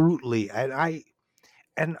 absolutely. And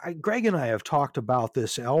Greg and I have talked about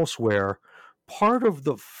this elsewhere. Part of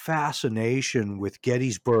the fascination with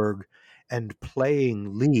Gettysburg and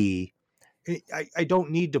playing Lee, I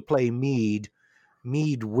don't need to play Meade.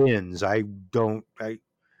 Meade wins.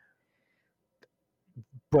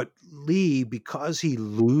 But Lee, because he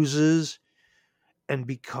loses and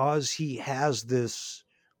because he has this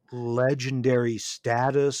legendary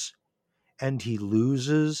status and he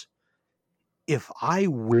loses, if I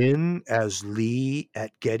win as Lee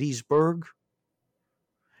at Gettysburg,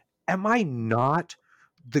 am I not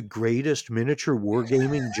the greatest miniature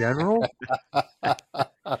wargaming general?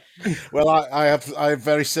 Well, I have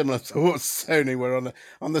very similar thoughts, Tony. We're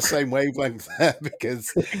on the same wavelength there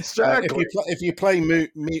because Exactly. if you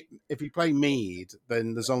play Mead,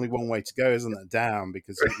 then there's only one way to go, isn't it? Down,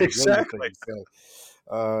 because you run the Exactly. thing.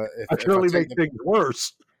 So, I can only make things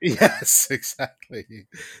worse. Yes, exactly.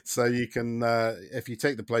 So you can, if you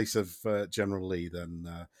take the place of General Lee, then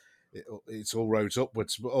it's all roads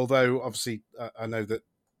upwards. But although, obviously, I know that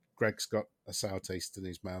Greg's got a sour taste in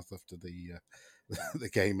his mouth after the the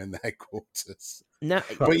game in the headquarters. No,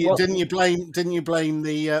 But well, didn't you blame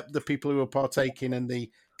the people who were partaking in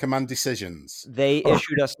the command decisions? they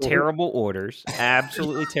issued us terrible orders,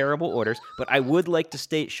 absolutely terrible orders. But I would like to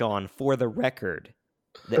state, Sean, for the record,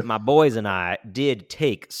 that my boys and I did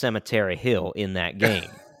take Cemetery Hill in that game.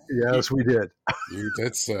 Yes, we did. You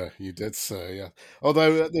did, sir. You did, sir. Yeah.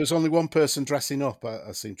 Although there was only one person dressing up,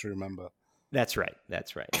 I seem to remember. That's right.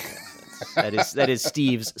 That is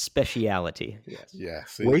Steve's speciality. Yes. Yeah.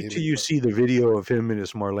 Wait till you see the video of him in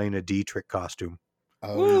his Marlena Dietrich costume.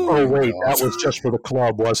 Oh, wait, God. that was just for the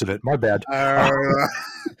club, wasn't it? My bad.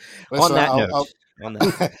 On that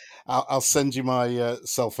note, I'll send you my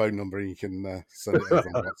cell phone number and you can send it over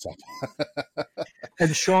on WhatsApp.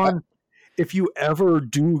 And Sean, if you ever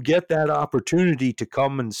do get that opportunity to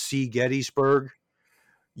come and see Gettysburg,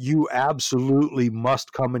 you absolutely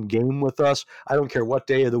must come and game with us. I don't care what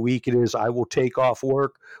day of the week it is. I will take off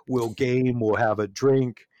work. We'll game. We'll have a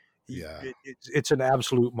drink. Yeah. It's an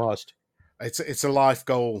absolute must. It's a life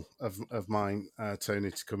goal of mine, Tony,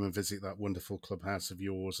 to come and visit that wonderful clubhouse of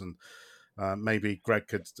yours, and maybe Greg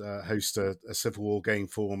could host a Civil War game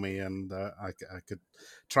for me, and I could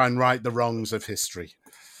try and right the wrongs of history.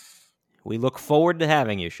 we look forward to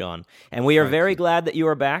having you, Sean, and we are very glad that you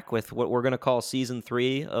are back with what we're going to call season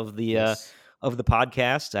 3 of the of the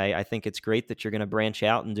podcast. I think it's great that you're going to branch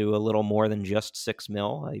out and do a little more than just 6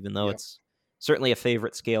 mil, even though it's certainly a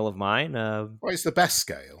favorite scale of mine. Well, it's the best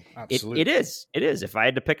scale. Absolutely. It is. If I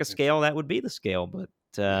had to pick a scale, that would be the scale. But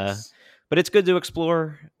it's good to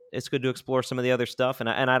explore. It's good to explore some of the other stuff, and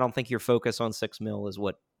I don't think your focus on 6 mil is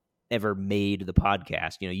what ever made the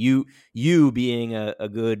podcast. You being a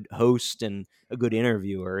good host and a good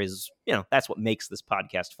interviewer is, that's what makes this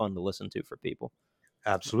podcast fun to listen to for people.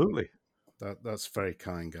 Absolutely. That's very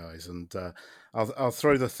kind, guys, and I'll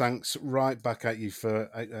throw the thanks right back at you for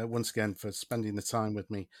once again for spending the time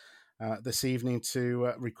with me this evening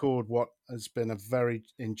to record what has been a very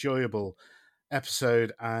enjoyable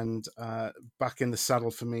episode and back in the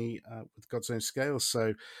saddle for me with God's Own Scales.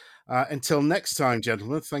 So until next time,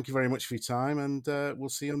 gentlemen, thank you very much for your time, and we'll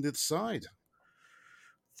see you on the other side.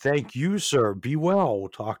 Thank you, sir. Be well. We'll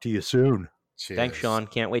talk to you soon. Cheers. Thanks, Sean.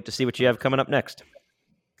 Can't wait to see what you have coming up next.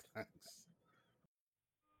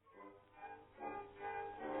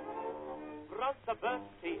 Brother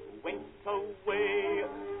Bertie went away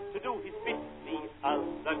to do his bit the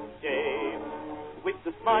other day. With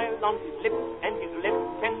a smile on his lips and his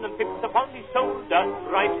lieutenant pips upon his shoulder,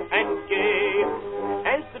 bright and gay.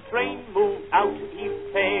 As the train moved out, he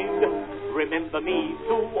said, "Remember me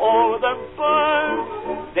to all the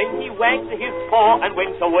birds." Then he wagged his paw and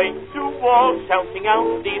went away to war, shouting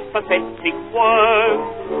out these pathetic words.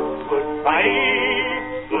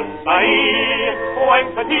 Goodbye, goodbye,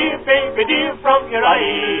 wipe a tear, baby dear, from your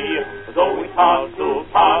eye. Though it's hard to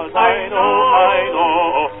part, I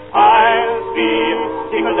know, I'll be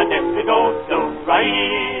sicker than death to go. Don't cry,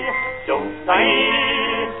 don't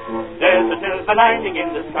sigh, there's a silver lining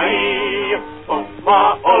in the sky.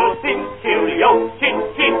 Bonsoir, oh, sin, cheerio, chin,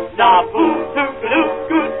 chin, na-boo, toodaloo,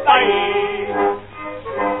 goodbye.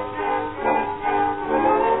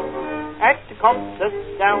 At the concert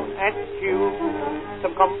down at Kew,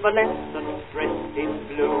 some convalescents dressed in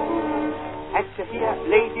blue had to hear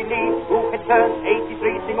Lady Lee, who had turned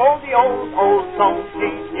 83, sing all the old songs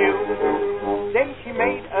she knew. Then she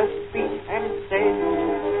made a speech and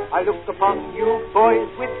said, "I look upon you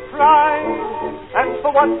boys with pride, and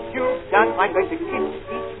for what you've done I'm going to kiss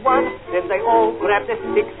each one." Then they all grabbed their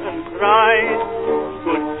sticks and cried,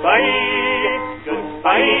 "Goodbye,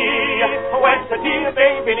 goodbye, where's the dear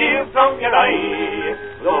baby dear from your eye?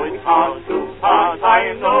 Though it's hard to part,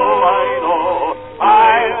 I know,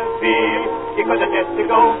 I'll be sicker than death to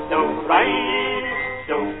go. Don't cry,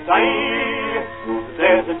 don't sigh,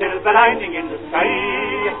 there's a silver lining in the sky.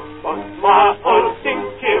 Bonsoir, oh, sing,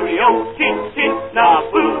 cheerio, chin, chin,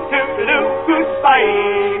 na-boo, toodaloo,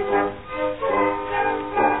 goodbye."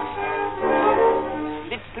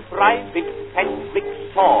 Little Private Patrick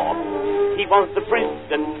Shaw, he was the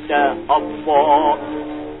prisoner of war.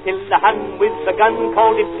 till the Hun with the gun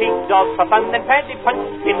called him pig dog for fun, and Paddy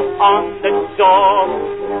punched him on the jaw.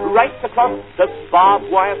 Right across the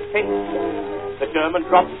barbed wire fence, the German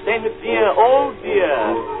dropped then, dear, oh dear.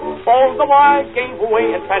 All the wire gave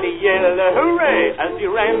way and Paddy yelled, hooray, as he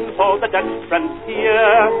ran for the Dutch frontier.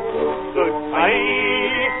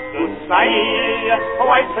 Goodbye, goodbye,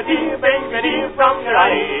 wife a dear, baby dear, from your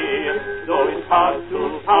eye. Though it's hard to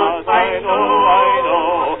pass, I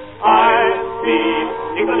know. I'll be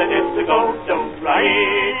single and it's to go, don't cry,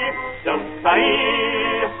 don't cry.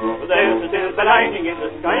 There's a silver lining in the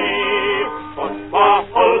sky.